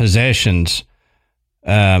possessions,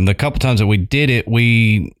 the couple times that we did it,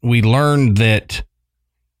 we learned that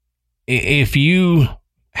if you're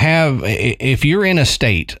in a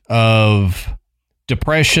state of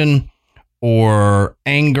depression or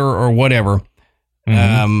anger or whatever,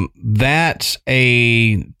 that's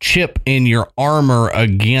a chip in your armor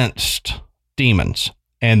against demons,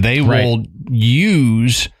 and they will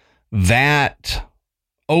use that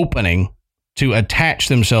opening to attach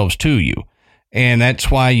themselves to you. And that's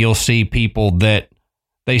why you'll see people that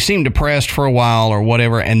they seem depressed for a while or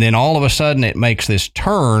whatever, and then all of a sudden it makes this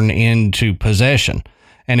turn into possession.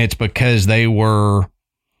 And it's because they were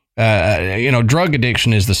drug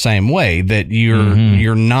addiction is the same way, that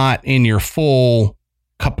you're not in your full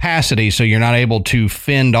capacity, so you're not able to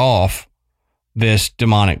fend off this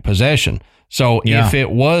demonic possession. So if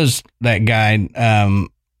it was that guy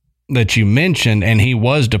that you mentioned and he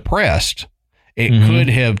was depressed, it could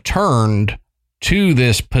have turned to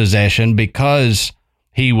this possession because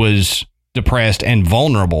he was depressed and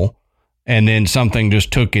vulnerable, and then something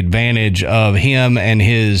just took advantage of him and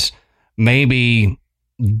his maybe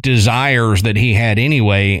desires that he had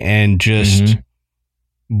anyway, and just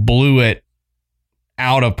blew it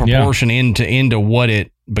out of proportion into what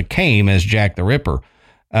it became as Jack the Ripper.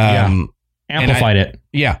 Amplified it.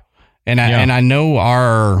 Yeah. And I know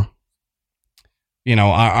our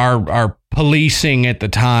policing at the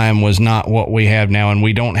time was not what we have now, and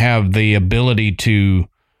we don't have the ability to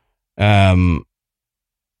go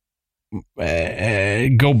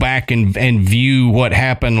back and view what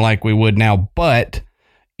happened like we would now. But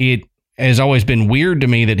it has always been weird to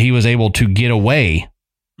me that he was able to get away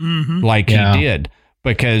like he did,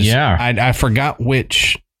 because I forgot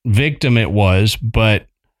which victim it was, but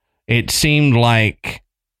it seemed like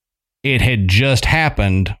it had just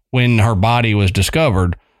happened when her body was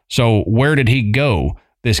discovered. So where did he go?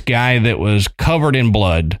 This guy that was covered in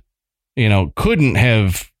blood, couldn't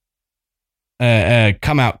have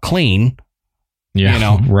come out clean.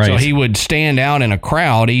 Right. So he would stand out in a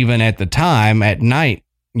crowd. Even at the time at night,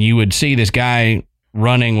 you would see this guy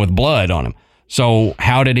running with blood on him. So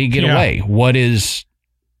how did he get away?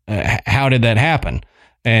 How did that happen?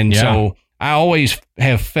 And so I always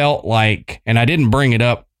have felt like, and I didn't bring it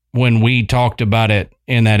up when we talked about it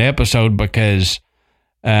in that episode, because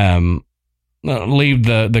leave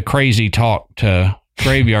the crazy talk to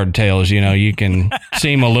Graveyard Tales. You can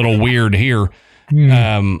seem a little weird here.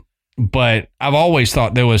 But I've always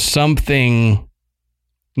thought there was something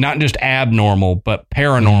not just abnormal, but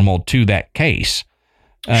paranormal to that case.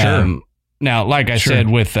 Now, like I said,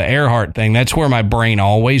 with the Earhart thing, that's where my brain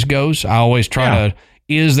always goes. I always try to,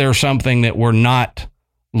 is there something that we're not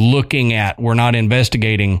looking at, we're not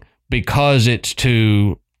investigating, because it's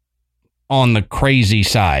on the crazy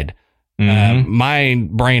side? My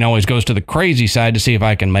brain always goes to the crazy side to see if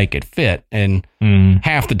I can make it fit. And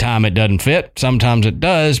half the time it doesn't fit. Sometimes it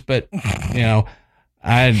does, but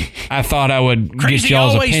I thought I would Crazy get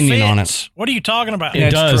y'all's always opinion on it. fits. What are you talking about?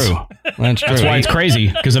 It That's does. true. That's true. That's why it's crazy,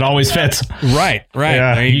 because it always fits. Right.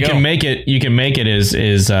 Yeah, There you go. can make it. You can make it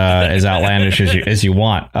as outlandish as you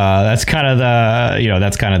want. That's kind of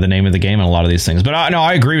the name of the game in a lot of these things. But no,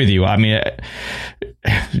 I agree with you. I mean,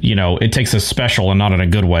 it takes a special, and not in a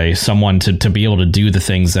good way, someone to be able to do the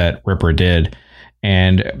things that Ripper did.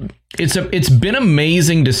 And it's been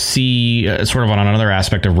amazing to see, sort of on another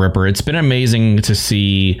aspect of Ripper, it's been amazing to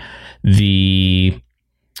see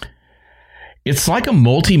it's like a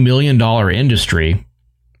multi-million-dollar industry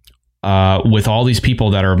with all these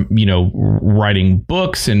people that are, writing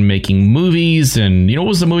books and making movies. And, what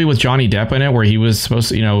was the movie with Johnny Depp in it where he was supposed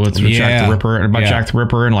to, with Jack the Ripper, Jack the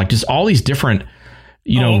Ripper, and like just all these different,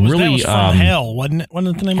 really that was From Hell, wasn't it?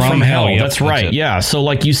 Wasn't the name From Hell? Yep, that's right. it. Yeah. So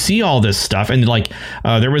like you see all this stuff, and like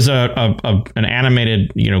there was an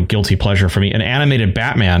animated, guilty pleasure for me, an animated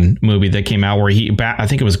Batman movie that came out where I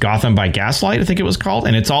think it was Gotham by Gaslight, I think it was called,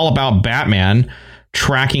 and it's all about Batman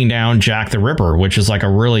tracking down Jack the Ripper, which is like a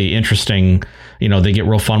really interesting, they get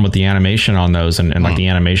real fun with the animation on those, and like the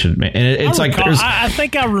animation, and it's like I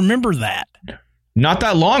think I remember that. Not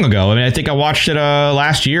that long ago. I mean, I think I watched it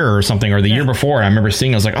last year or something, or the year before. And I remember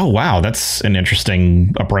seeing, I was like, oh, wow, that's an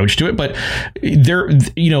interesting approach to it. But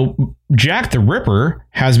Jack the Ripper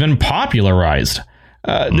has been popularized.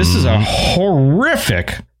 This is a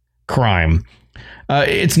horrific crime.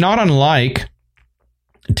 It's not unlike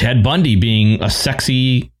Ted Bundy being a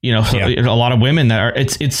sexy, a lot of women that are,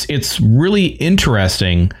 it's really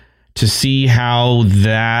interesting to see how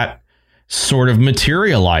that sort of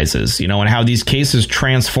materializes, and how these cases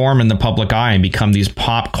transform in the public eye and become these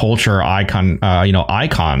pop culture icons,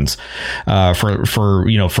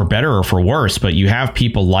 for better or for worse. But you have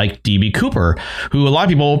people like D.B. Cooper, who a lot of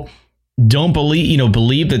people don't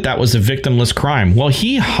believe that was a victimless crime. Well,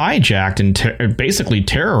 he hijacked and basically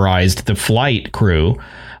terrorized the flight crew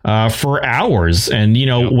for hours. And,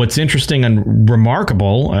 what's interesting and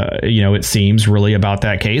remarkable, it seems really about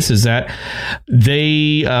that case is that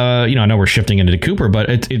they, I know we're shifting into Cooper, but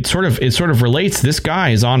it sort of relates. This guy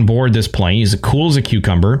is on board this plane. He's as cool as a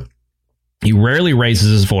cucumber. He rarely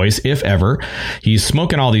raises his voice, if ever. He's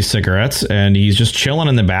smoking all these cigarettes and he's just chilling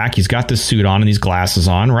in the back. He's got this suit on and these glasses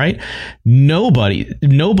on, right?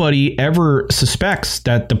 Nobody ever suspects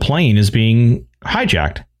that the plane is being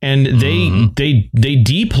hijacked. And they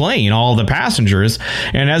deplane all the passengers.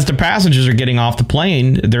 And as the passengers are getting off the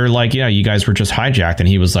plane, they're like, yeah, you guys were just hijacked. And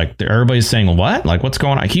he was like, everybody's saying, what? Like, what's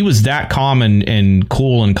going on? He was that calm and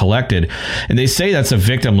cool and collected. And they say that's a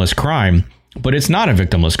victimless crime. But it's not a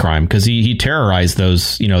victimless crime because he terrorized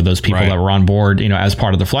those people that were on board, as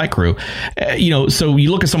part of the flight crew. So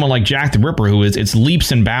you look at someone like Jack the Ripper, who it's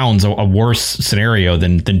leaps and bounds a worse scenario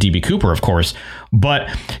than D.B. Cooper, of course. But,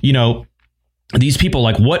 these people,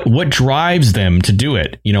 like what drives them to do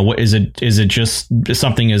it? What is it? Is it just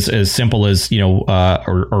something as simple as,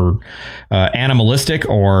 or animalistic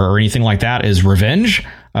or anything like that as revenge?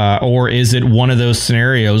 Or is it one of those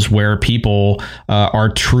scenarios where people are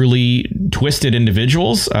truly twisted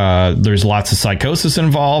individuals? There's lots of psychosis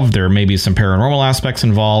involved. There may be some paranormal aspects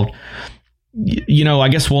involved. I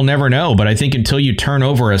guess we'll never know. But I think until you turn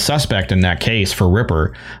over a suspect in that case for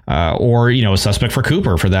Ripper, or, a suspect for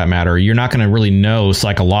Cooper, for that matter, you're not going to really know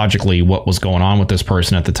psychologically what was going on with this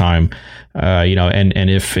person at the time. And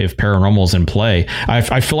if paranormal is in play,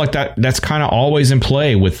 I feel like that's kind of always in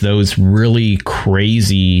play with those really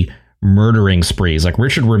crazy murdering sprees. Like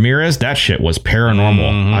Richard Ramirez, that shit was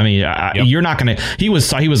paranormal. I mean, you're not going to, he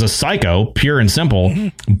was a psycho, pure and simple,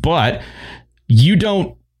 but you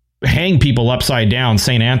don't hang people upside down,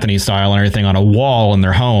 St. Anthony style and everything on a wall in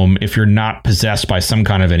their home if you're not possessed by some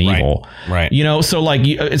kind of an evil. Right. So like,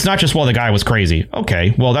 it's not just, well, the guy was crazy.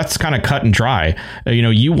 Okay, well, that's kind of cut and dry.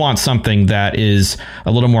 You want something that is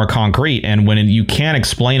a little more concrete. And when you can't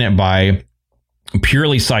explain it by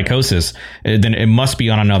purely psychosis, then it must be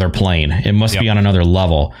on another plane. It must be on another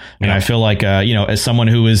level. And I feel like, as someone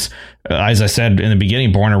who is, as I said in the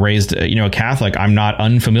beginning, born and raised, a Catholic, I'm not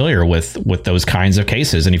unfamiliar with those kinds of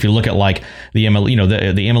cases. And if you look at like the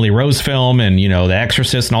Emily Rose film and, The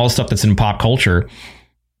Exorcist and all the stuff that's in pop culture,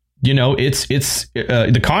 it's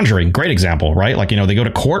The Conjuring, great example, right? Like, they go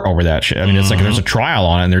to court over that shit. I mean, it's like there's a trial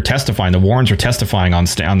on it and they're testifying. The Warrens are testifying on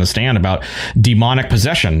the stand about demonic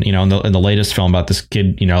possession, in the latest film about this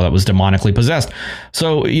kid, that was demonically possessed.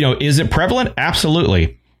 So, is it prevalent?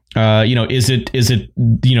 Absolutely. Is it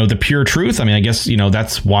the pure truth? I mean, I guess,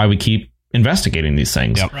 that's why we keep investigating these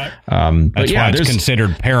things. Yep. Right. That's why it's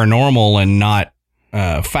considered paranormal and not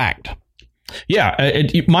fact. Yeah,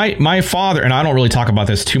 my father, and I don't really talk about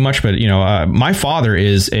this too much, but my father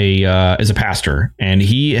is a pastor, and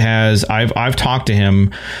I've talked to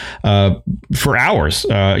him for hours,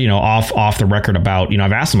 off the record about,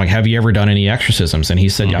 I've asked him, like, have you ever done any exorcisms? And he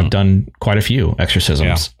said, I've done quite a few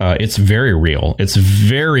exorcisms. Yeah. It's very real. It's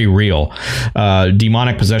very real.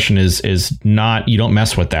 Demonic possession is not, you don't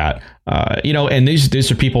mess with that. And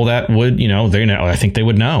these are people that would, I think they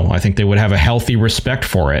would know. I think they would have a healthy respect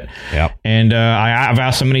for it. Yeah. And I've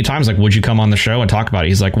asked him many times, like, would you come on the show and talk about it?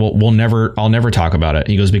 He's like, well, I'll never talk about it.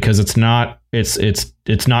 He goes, because it's not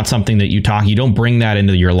something that you don't bring that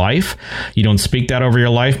into your life. You don't speak that over your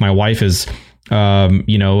life. My wife is,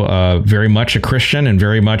 very much a Christian and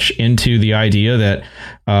very much into the idea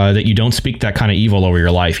that you don't speak that kind of evil over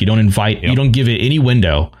your life. You don't invite, you don't give it any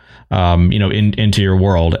window, into your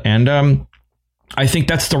world. And I think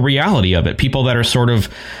that's the reality of it. People that are sort of,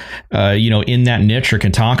 in that niche or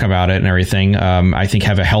can talk about it and everything, I think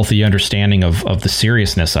have a healthy understanding of the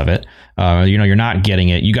seriousness of it. You're not getting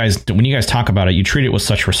it. You guys, when you guys talk about it, you treat it with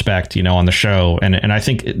such respect, on the show. And I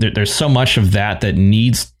think there's so much of that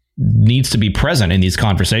needs to be present in these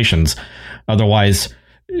conversations. Otherwise,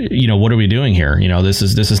 what are we doing here? This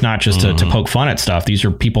is not just to poke fun at stuff. These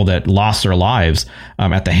are people that lost their lives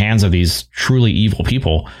at the hands of these truly evil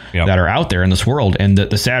people that are out there in this world. And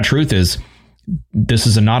the sad truth is, this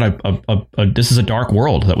is this is a dark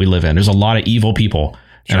world that we live in. There's a lot of evil people.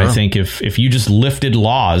 Sure. And I think if you just lifted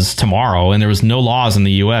laws tomorrow and there was no laws in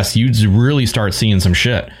the U.S., you'd really start seeing some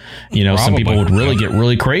shit. Some people would really get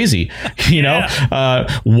really crazy.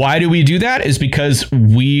 Why do we do that? Is because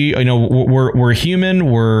we're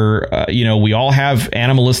human. We all have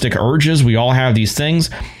animalistic urges. We all have these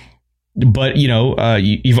things. But,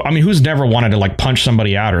 who's never wanted to like punch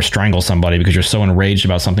somebody out or strangle somebody because you're so enraged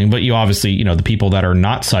about something? But you obviously, the people that are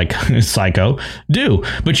not psycho do.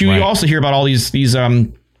 But you also hear about all these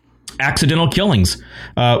accidental killings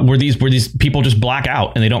where these people just black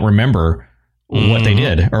out and they don't remember what they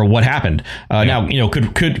did or what happened. Now,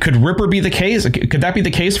 could Ripper be the case? Could that be the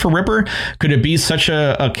case for Ripper? Could it be such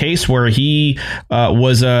a case where he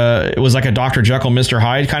was like a Dr. Jekyll, Mr.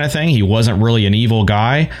 Hyde kind of thing? He wasn't really an evil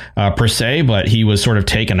guy per se, but he was sort of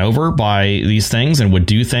taken over by these things and would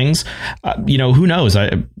do things. Who knows?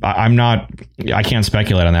 I can't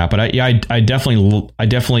speculate on that, but I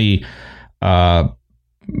definitely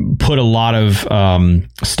put a lot of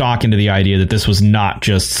stock into the idea that this was not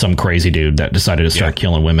just some crazy dude that decided to start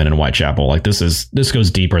killing women in Whitechapel. Like this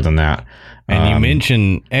goes deeper than that. And you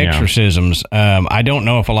mentioned exorcisms. I don't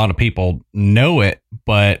know if a lot of people know it,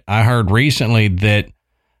 but I heard recently that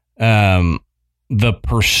the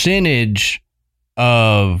percentage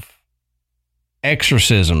of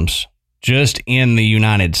exorcisms just in the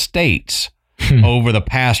United States over the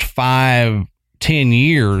past 5-10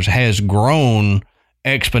 years has grown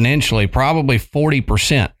exponentially, probably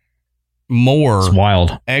 40% more. It's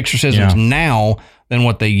wild. Exorcisms now than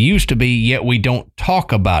what they used to be, yet we don't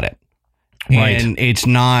talk about it. Right. And it's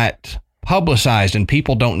not publicized and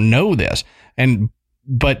people don't know this.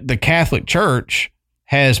 But the Catholic Church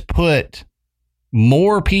has put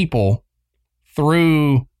more people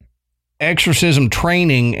through exorcism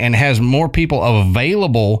training and has more people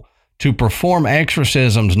available to perform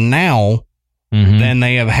exorcisms now than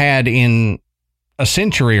they have had in a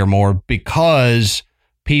century or more, because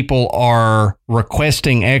people are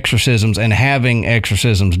requesting exorcisms and having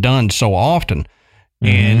exorcisms done so often.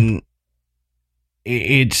 And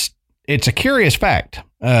it's a curious fact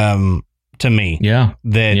to me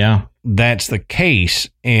that's the case.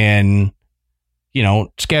 And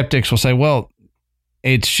skeptics will say, well,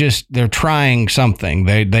 it's just they're trying something.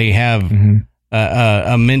 They have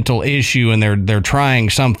a mental issue and they're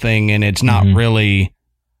trying something, and it's not really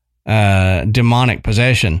demonic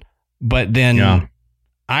possession. But then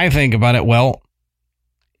I think about it, well,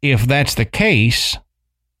 if that's the case,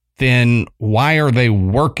 then why are they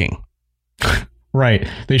working? Right.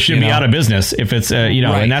 They should be out of business if it's, right.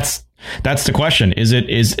 And that's the question. Is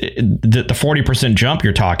the 40% jump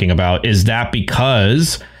you're talking about, is that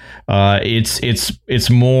because it's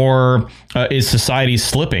more, is society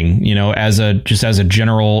slipping, as a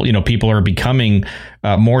general, people are becoming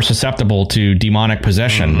more susceptible to demonic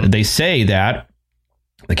possession. They say that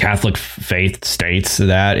the Catholic faith states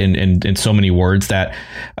that in so many words that,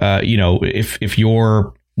 if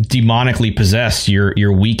you're demonically possessed,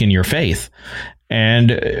 you're weak in your faith.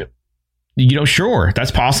 And, sure,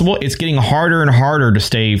 that's possible. It's getting harder and harder to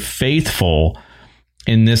stay faithful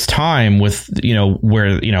in this time with,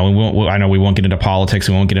 where, I know we won't get into politics,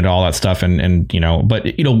 we won't get into all that stuff, but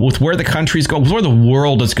with where the country's going, with where the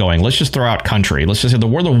world is going, let's just throw out country. Let's just say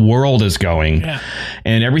where the world is going,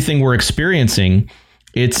 and everything we're experiencing.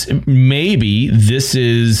 It's maybe this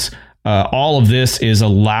is all of this is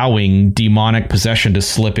allowing demonic possession to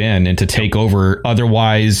slip in and to take over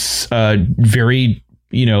otherwise very,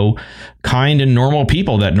 kind and normal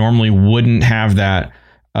people that normally wouldn't have that.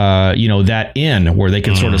 That in where they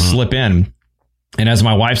can sort of slip in. And as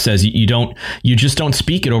my wife says, you just don't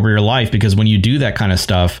speak it over your life, because when you do that kind of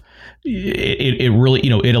stuff, it really,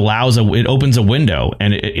 it opens a window,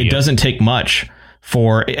 and it doesn't take much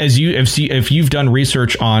for, if you've done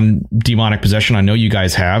research on demonic possession, I know you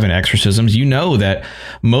guys have, and exorcisms, that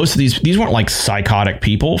most of these weren't like psychotic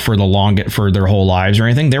people for their whole lives or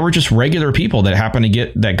anything. They were just regular people that happened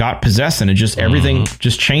that got possessed, and it just everything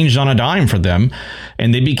just changed on a dime for them,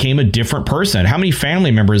 and they became a different person. How many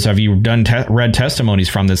family members have you read testimonies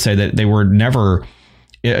from that say that they were never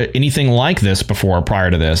anything like this before,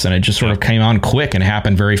 prior to this, and it just sort of came on quick and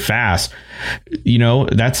happened very fast?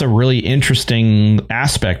 That's a really interesting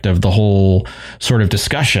aspect of the whole sort of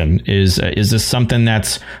discussion. Is this something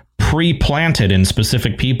that's pre-planted in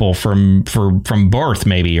specific people from birth,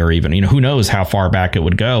 maybe, or even, who knows how far back it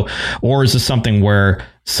would go? Or is this something where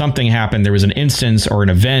something happened, there was an instance or an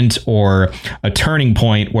event or a turning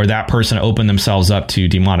point where that person opened themselves up to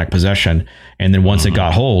demonic possession, and then once it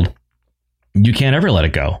got hold, you can't ever let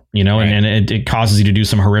it go, right. and it causes you to do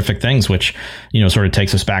some horrific things, which, sort of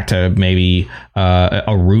takes us back to maybe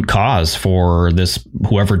a root cause for this,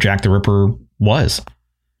 whoever Jack the Ripper was.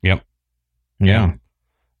 Yep. Yeah.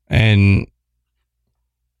 And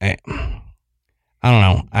I don't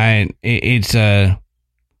know. It's an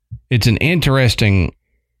interesting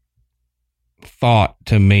thought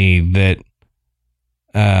to me that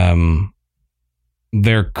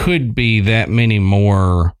there could be that many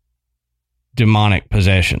more demonic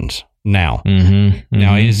possessions now.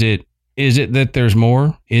 Now, is it that there's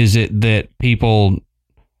more? Is it that people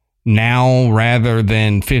now, rather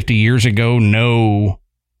than 50 years ago, know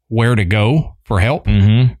where to go for help?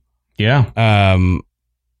 Yeah.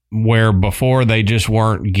 Where before they just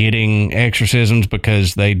weren't getting exorcisms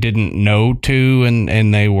because they didn't know to,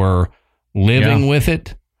 and they were living with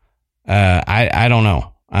it. I don't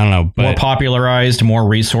know. But more popularized, more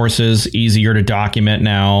resources, easier to document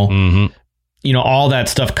now. All that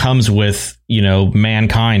stuff comes with,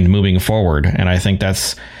 mankind moving forward. And I think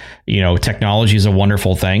that's, technology is a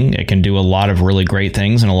wonderful thing. It can do a lot of really great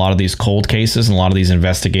things in a lot of these cold cases and a lot of these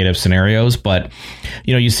investigative scenarios. But,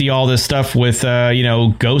 you see all this stuff with,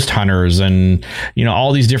 ghost hunters and,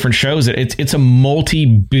 all these different shows. It's a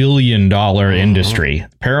multi-billion-dollar industry.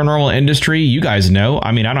 Paranormal industry, you guys know.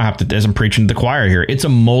 I mean, I don't have to, as I'm preaching to the choir here, it's a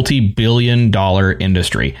multi-billion-dollar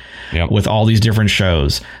industry with all these different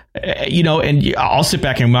shows. And I'll sit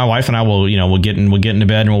back and my wife and I will, we'll get into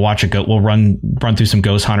bed and we'll watch we'll run through some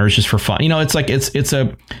ghost hunters just for fun. It's like,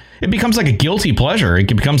 it becomes like a guilty pleasure.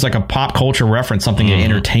 It becomes like a pop culture reference, something that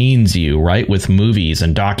entertains you, right? With movies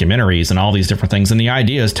and documentaries and all these different things. And the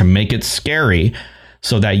idea is to make it scary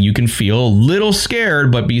so that you can feel a little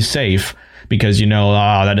scared, but be safe because,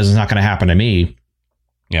 that is not going to happen to me.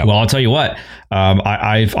 Yeah. Well, I'll tell you what,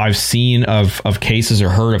 I've seen of cases or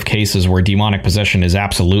heard of cases where demonic possession is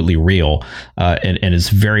absolutely real, and it's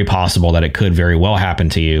very possible that it could very well happen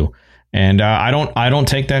to you. And I don't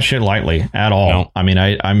take that shit lightly at all. No. I mean,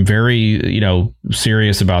 I'm very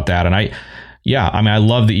serious about that. And I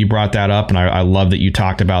love that you brought that up, and I love that you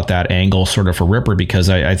talked about that angle sort of for Ripper, because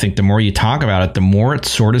I think the more you talk about it, the more it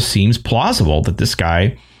sort of seems plausible that this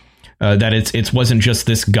guy. That it wasn't just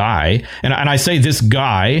this guy. And I say this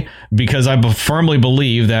guy because I firmly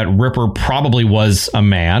believe that Ripper probably was a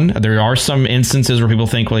man. There are some instances where people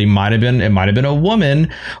think, well, it might have been a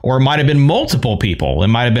woman, or it might have been multiple people. It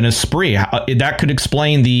might have been a spree. That could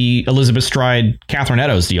explain the Elizabeth Stride, Catherine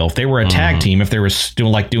Eddowes deal. If they were a tag team, if they were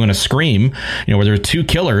doing a Scream, where there were two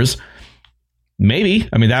killers, maybe.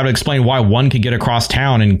 I mean, that would explain why one could get across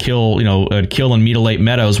town and kill and mutilate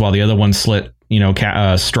Meadows while the other one slit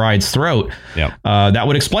Stride's throat. That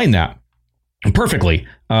would explain that perfectly.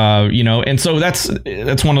 And so that's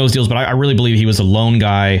one of those deals. But I really believe he was a lone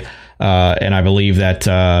guy, and I believe that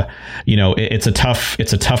it's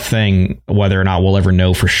a tough thing whether or not we'll ever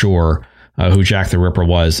know for sure who Jack the Ripper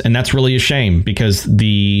was, and that's really a shame, because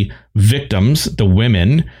the victims, the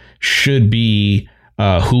women, should be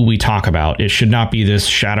who we talk about. It should not be this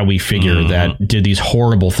shadowy figure that did these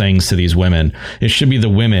horrible things to these women. It should be the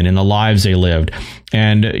women and the lives they lived.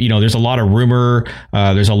 And, there's a lot of rumor.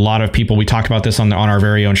 There's a lot of people. We talked about this on our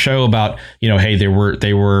very own show about, hey, they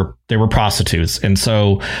were prostitutes. And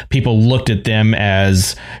so people looked at them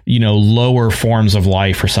as, lower forms of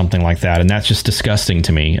life or something like that. And that's just disgusting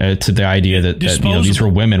to me, to the idea that these were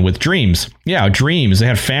women with dreams. Yeah, dreams. They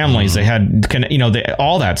had families. They had,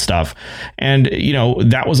 all that stuff. And,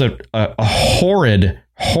 that was a horrid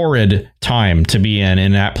time to be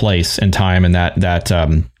in that place and time and that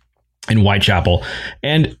in Whitechapel.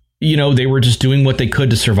 And, they were just doing what they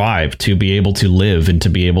could to survive, to be able to live and to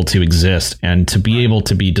be able to exist and to be able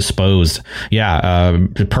to be disposed. Yeah.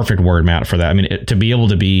 The perfect word, Matt, for that. I mean, to be able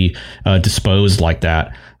to be disposed like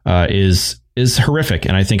that is horrific.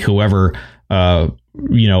 And I think whoever, I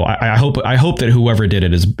hope that whoever did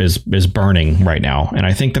it is burning right now. And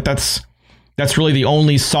I think that's really the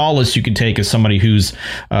only solace you can take as somebody who's,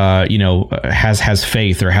 has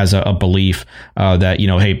faith or has a belief that,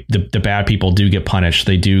 hey, the bad people do get punished.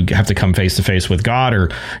 They do have to come face to face with God, or,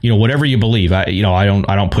 whatever you believe. I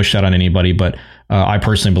don't push that on anybody, but I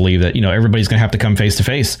personally believe that, everybody's going to have to come face to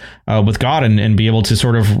face with God and be able to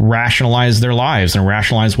sort of rationalize their lives and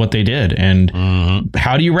rationalize what they did. And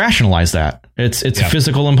how do you rationalize that? It's a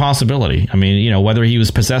physical impossibility. I mean, whether he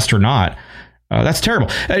was possessed or not. That's terrible.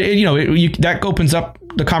 That opens up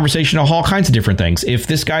the conversation of all kinds of different things. If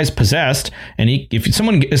this guy's possessed and if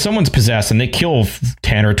someone's possessed and they kill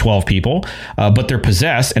 10 or 12 people, but they're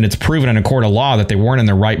possessed and it's proven in a court of law that they weren't in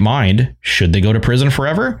their right mind, should they go to prison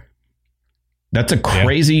forever? That's a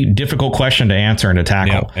crazy, difficult question to answer and to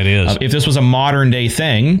tackle. Yeah, it is. If this was a modern day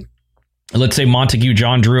thing, let's say Montague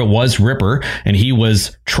John Druitt was Ripper and he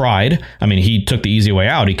was tried. I mean, he took the easy way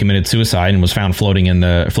out. He committed suicide and was found floating in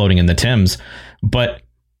the Thames. But,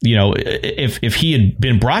 if he had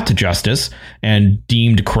been brought to justice and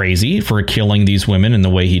deemed crazy for killing these women in the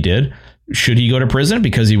way he did, should he go to prison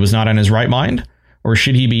because he was not in his right mind? Or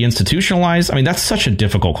should he be institutionalized? I mean, that's such a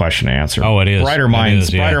difficult question to answer. Oh, it is. Brighter minds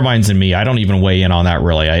than me. I don't even weigh in on that,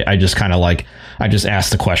 really. I just kind of I just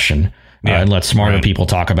ask the question. And let smarter people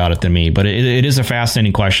talk about it than me. But it is a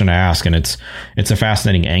fascinating question to ask, and it's a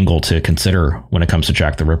fascinating angle to consider when it comes to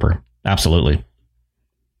Jack the Ripper. Absolutely.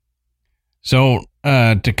 So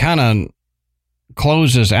to kind of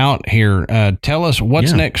close us out here, tell us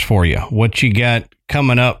what's next for you. What you got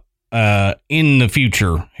coming up in the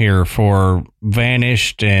future here for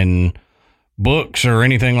Vanished and books or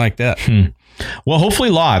anything like that? Well, hopefully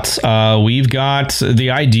lots. We've got the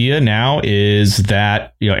idea now is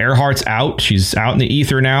that, Earhart's out. She's out in the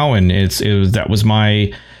ether now. And that was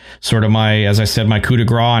my as I said, my coup de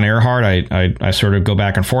grace on Earhart. I sort of go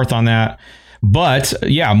back and forth on that. But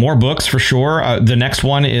yeah, more books for sure. The next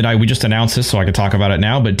one, we just announced this, so I could talk about it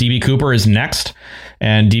now. But DB Cooper is next.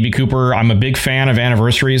 And DB Cooper, I'm a big fan of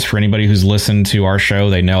anniversaries. For anybody who's listened to our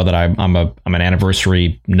show, they know that I'm an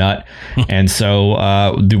anniversary nut. And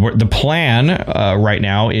so the plan right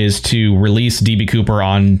now is to release DB Cooper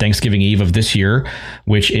on Thanksgiving Eve of this year,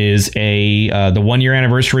 which is the 1 year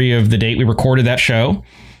anniversary of the date we recorded that show,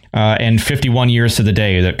 and 51 years to the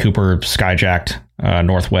day that Cooper skyjacked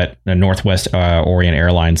Northwest Orient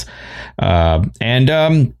Airlines.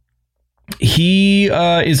 He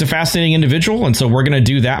is a fascinating individual, and so we're going to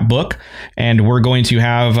do that book, and we're going to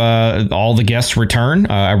have all the guests return,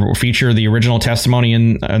 feature the original testimony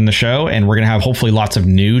in the show, and we're going to have hopefully lots of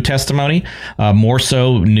new testimony, more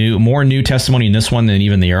new testimony in this one than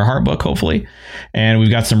even the Earhart book, hopefully. And we've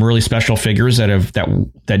got some really special figures that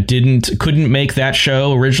couldn't make that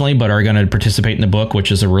show originally, but are going to participate in the book,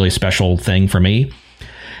 which is a really special thing for me.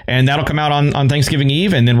 And that'll come out on Thanksgiving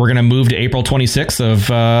Eve, and then we're going to move to April 26th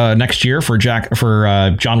of next year for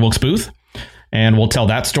John Wilkes Booth, and we'll tell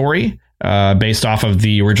that story based off of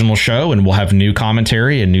the original show, and we'll have new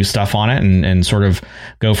commentary and new stuff on it, and sort of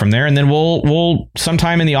go from there. And then we'll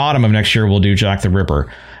sometime in the autumn of next year we'll do Jack the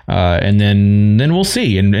Ripper, and then we'll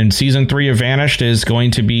see. And season 3 of Vanished is going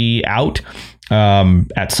to be out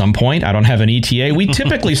at some point. I don't have an ETA. We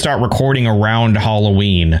typically start recording around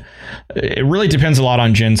Halloween. It really depends a lot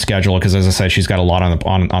on Jen's schedule, because as I said, she's got a lot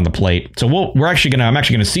on the plate. So I'm actually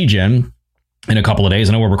gonna see Jen in a couple of days.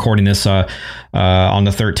 I know we're recording this on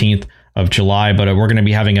the 13th of July, but we're going to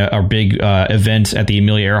be having a big event at the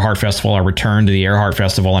Amelia Earhart Festival. Our return to the Earhart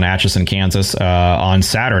Festival in Atchison, Kansas on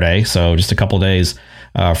Saturday. So just a couple of days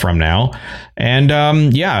from now. And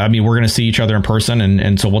we're going to see each other in person.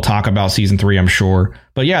 And so we'll talk about season 3, I'm sure.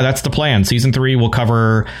 But yeah, that's the plan. Season 3 will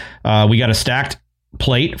cover, we got a stacked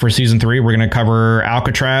plate for season 3. We're going to cover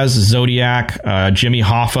Alcatraz, Zodiac, Jimmy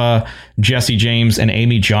Hoffa, Jesse James, and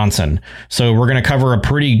Amy Johnson. So we're going to cover a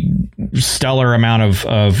pretty stellar amount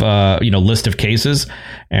of list of cases,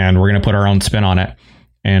 and we're going to put our own spin on it.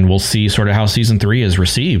 and we'll see sort of how season 3 is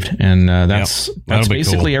received. And that's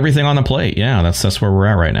basically everything on the plate. Yeah, that's where we're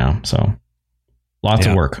at right now. So lots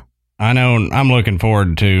of work. I know. I'm looking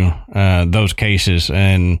forward to those cases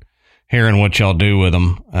and hearing what y'all do with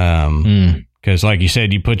them. Because like you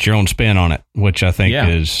said, you put your own spin on it, which I think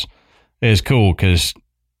is cool, because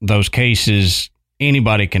those cases,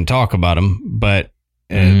 anybody can talk about them, but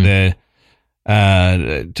to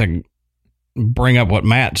bring up what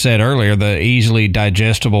Matt said earlier, the easily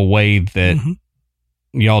digestible way that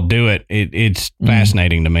y'all do it, it's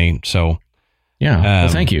fascinating to me. So well,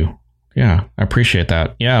 thank you. Yeah, I appreciate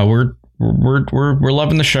that. Yeah, we're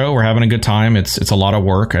loving the show. We're having a good time. It's a lot of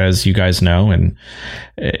work, as you guys know, and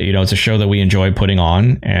it's a show that we enjoy putting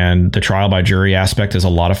on. And the trial by jury aspect is a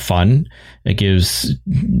lot of fun. It gives,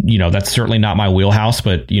 that's certainly not my wheelhouse,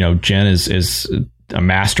 but Jen is a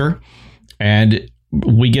master, and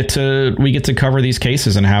we get to cover these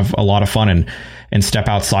cases and have a lot of fun and step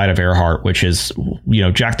outside of Earhart, which is,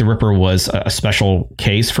 Jack the Ripper was a special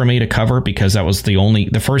case for me to cover, because that was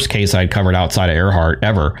the first case I'd covered outside of Earhart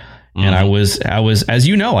ever. And I was, as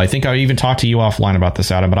you know, I think I even talked to you offline about this,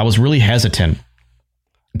 Adam, but I was really hesitant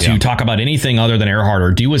to talk about anything other than Earhart,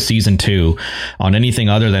 or do a season 2 on anything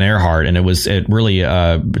other than Earhart. And it really,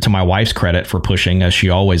 to my wife's credit for pushing, as she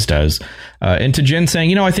always does, and to Jen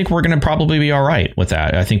saying, I think we're going to probably be all right with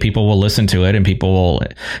that. I think people will listen to it and people will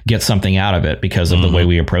get something out of it because of the way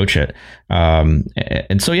we approach it.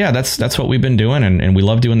 And so, that's what we've been doing. And we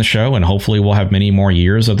love doing the show, and hopefully we'll have many more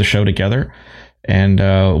years of the show together. And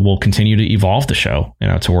we'll continue to evolve the show,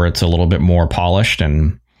 to where it's a little bit more polished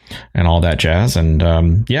and all that jazz. And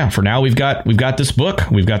for now we've got this book.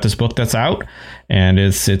 We've got this book that's out, and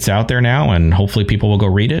it's out there now, and hopefully people will go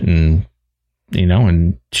read it and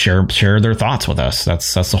and share their thoughts with us.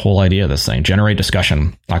 That's the whole idea of this thing. Generate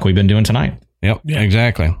discussion like we've been doing tonight. Yep,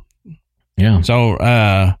 exactly. Yeah. So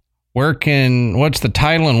what's the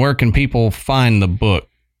title, and where can people find the book?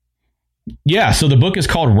 Yeah, so the book is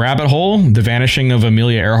called Rabbit Hole: The Vanishing of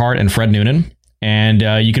Amelia Earhart and Fred Noonan. And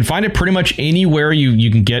you can find it pretty much anywhere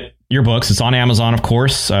you can get your books. It's on Amazon, of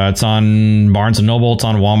course. It's on Barnes & Noble. It's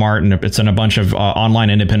on Walmart. And it's in a bunch of online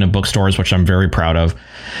independent bookstores, which I'm very proud of.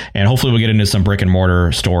 And hopefully we'll get into some brick and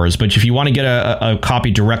mortar stores. But if you want to get a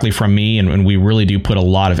copy directly from me, and we really do put a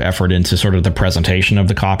lot of effort into sort of the presentation of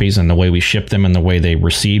the copies and the way we ship them and the way they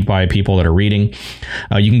received by people that are reading,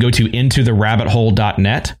 you can go to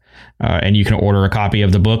intotherabbithole.net. And you can order a copy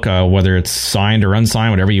of the book, whether it's signed or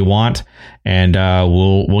unsigned, whatever you want, and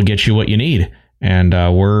we'll get you what you need. And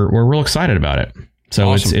we're real excited about it. So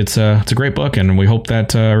awesome. It's a great book, and we hope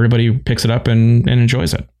that everybody picks it up and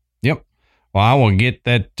enjoys it. Yep. Well, I will get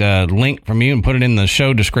that link from you and put it in the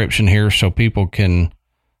show description here, so people can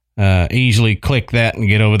easily click that and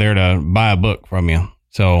get over there to buy a book from you.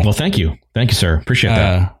 So, well, thank you, sir. Appreciate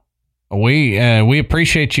that. We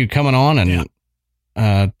appreciate you coming on and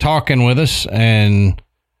talking with us, and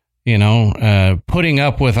putting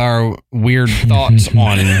up with our weird thoughts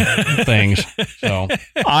on things. So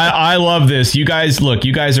I love this. You guys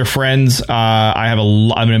are friends. I have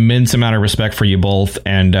an immense amount of respect for you both.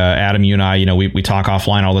 And Adam, you and I, we talk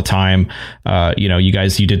offline all the time. You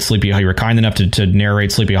guys, you did you were kind enough to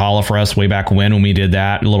narrate Sleepy Hollow for us way back when we did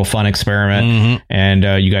that, a little fun experiment. And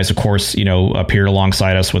you guys, of course, appeared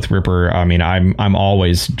alongside us with Ripper. I mean, I'm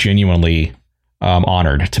always genuinely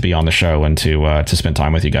honored to be on the show and to spend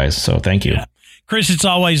time with you guys. So thank you. Yeah. Chris, it's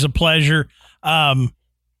always a pleasure.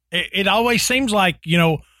 It always seems like,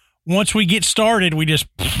 once we get started, it just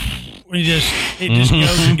goes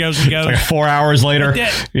and goes and goes. Like 4 hours later.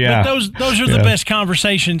 But those are the best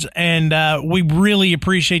conversations. And we really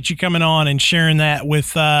appreciate you coming on and sharing that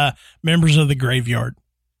with members of the Graveyard.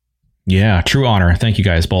 Yeah, true honor. Thank you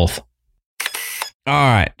guys both. All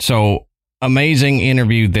right. So, amazing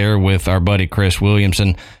interview there with our buddy Chris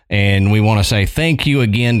Williamson, and we want to say thank you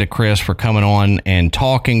again to Chris for coming on and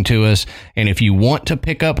talking to us. And if you want to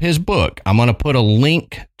pick up his book, I'm going to put a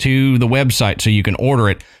link to the website so you can order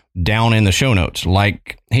it down in the show notes.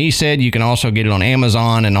 Like he said, you can also get it on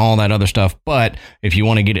Amazon and all that other stuff, but if you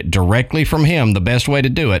want to get it directly from him, the best way to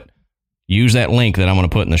do it, use that link that I'm going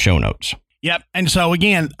to put in the show notes. Yep. And so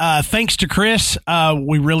again, thanks to Chris.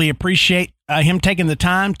 We really appreciate him taking the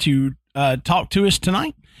time to talk to us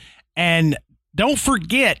tonight. And don't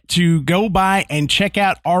forget to go by and check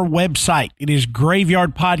out our website. It is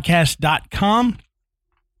graveyardpodcast.com.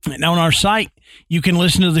 And on our site, you can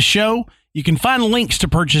listen to the show. You can find links to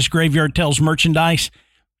purchase Graveyard Tales merchandise,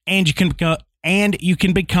 and you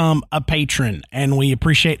can become a patron. And we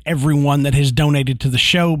appreciate everyone that has donated to the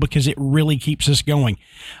show, because it really keeps us going.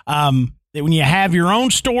 When you have your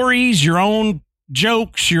own stories, your own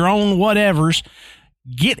jokes, your own whatevers,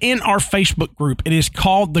 get in our Facebook group. It is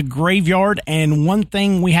called The Graveyard. And one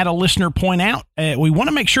thing we had a listener point out, we want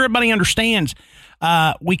to make sure everybody understands,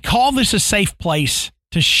 we call this a safe place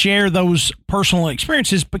to share those personal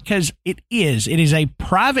experiences because it is a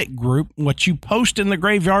private group. What you post in the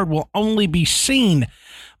Graveyard will only be seen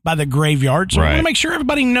by the Graveyard. So I want to make sure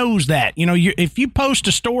everybody knows that. If you post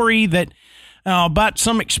a story that about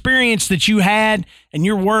some experience that you had and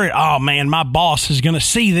you're worried, oh man, my boss is going to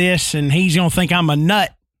see this and he's going to think I'm a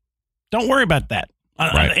nut. Don't worry about that.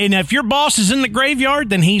 Right. And if your boss is in the Graveyard,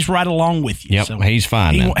 then he's right along with you. Yep, so he's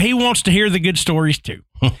fine. He wants to hear the good stories too.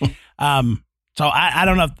 So I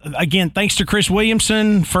don't know. Again, thanks to Chris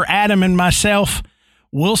Williamson, for Adam and myself.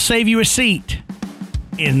 We'll save you a seat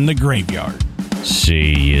in the Graveyard.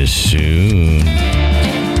 See you soon.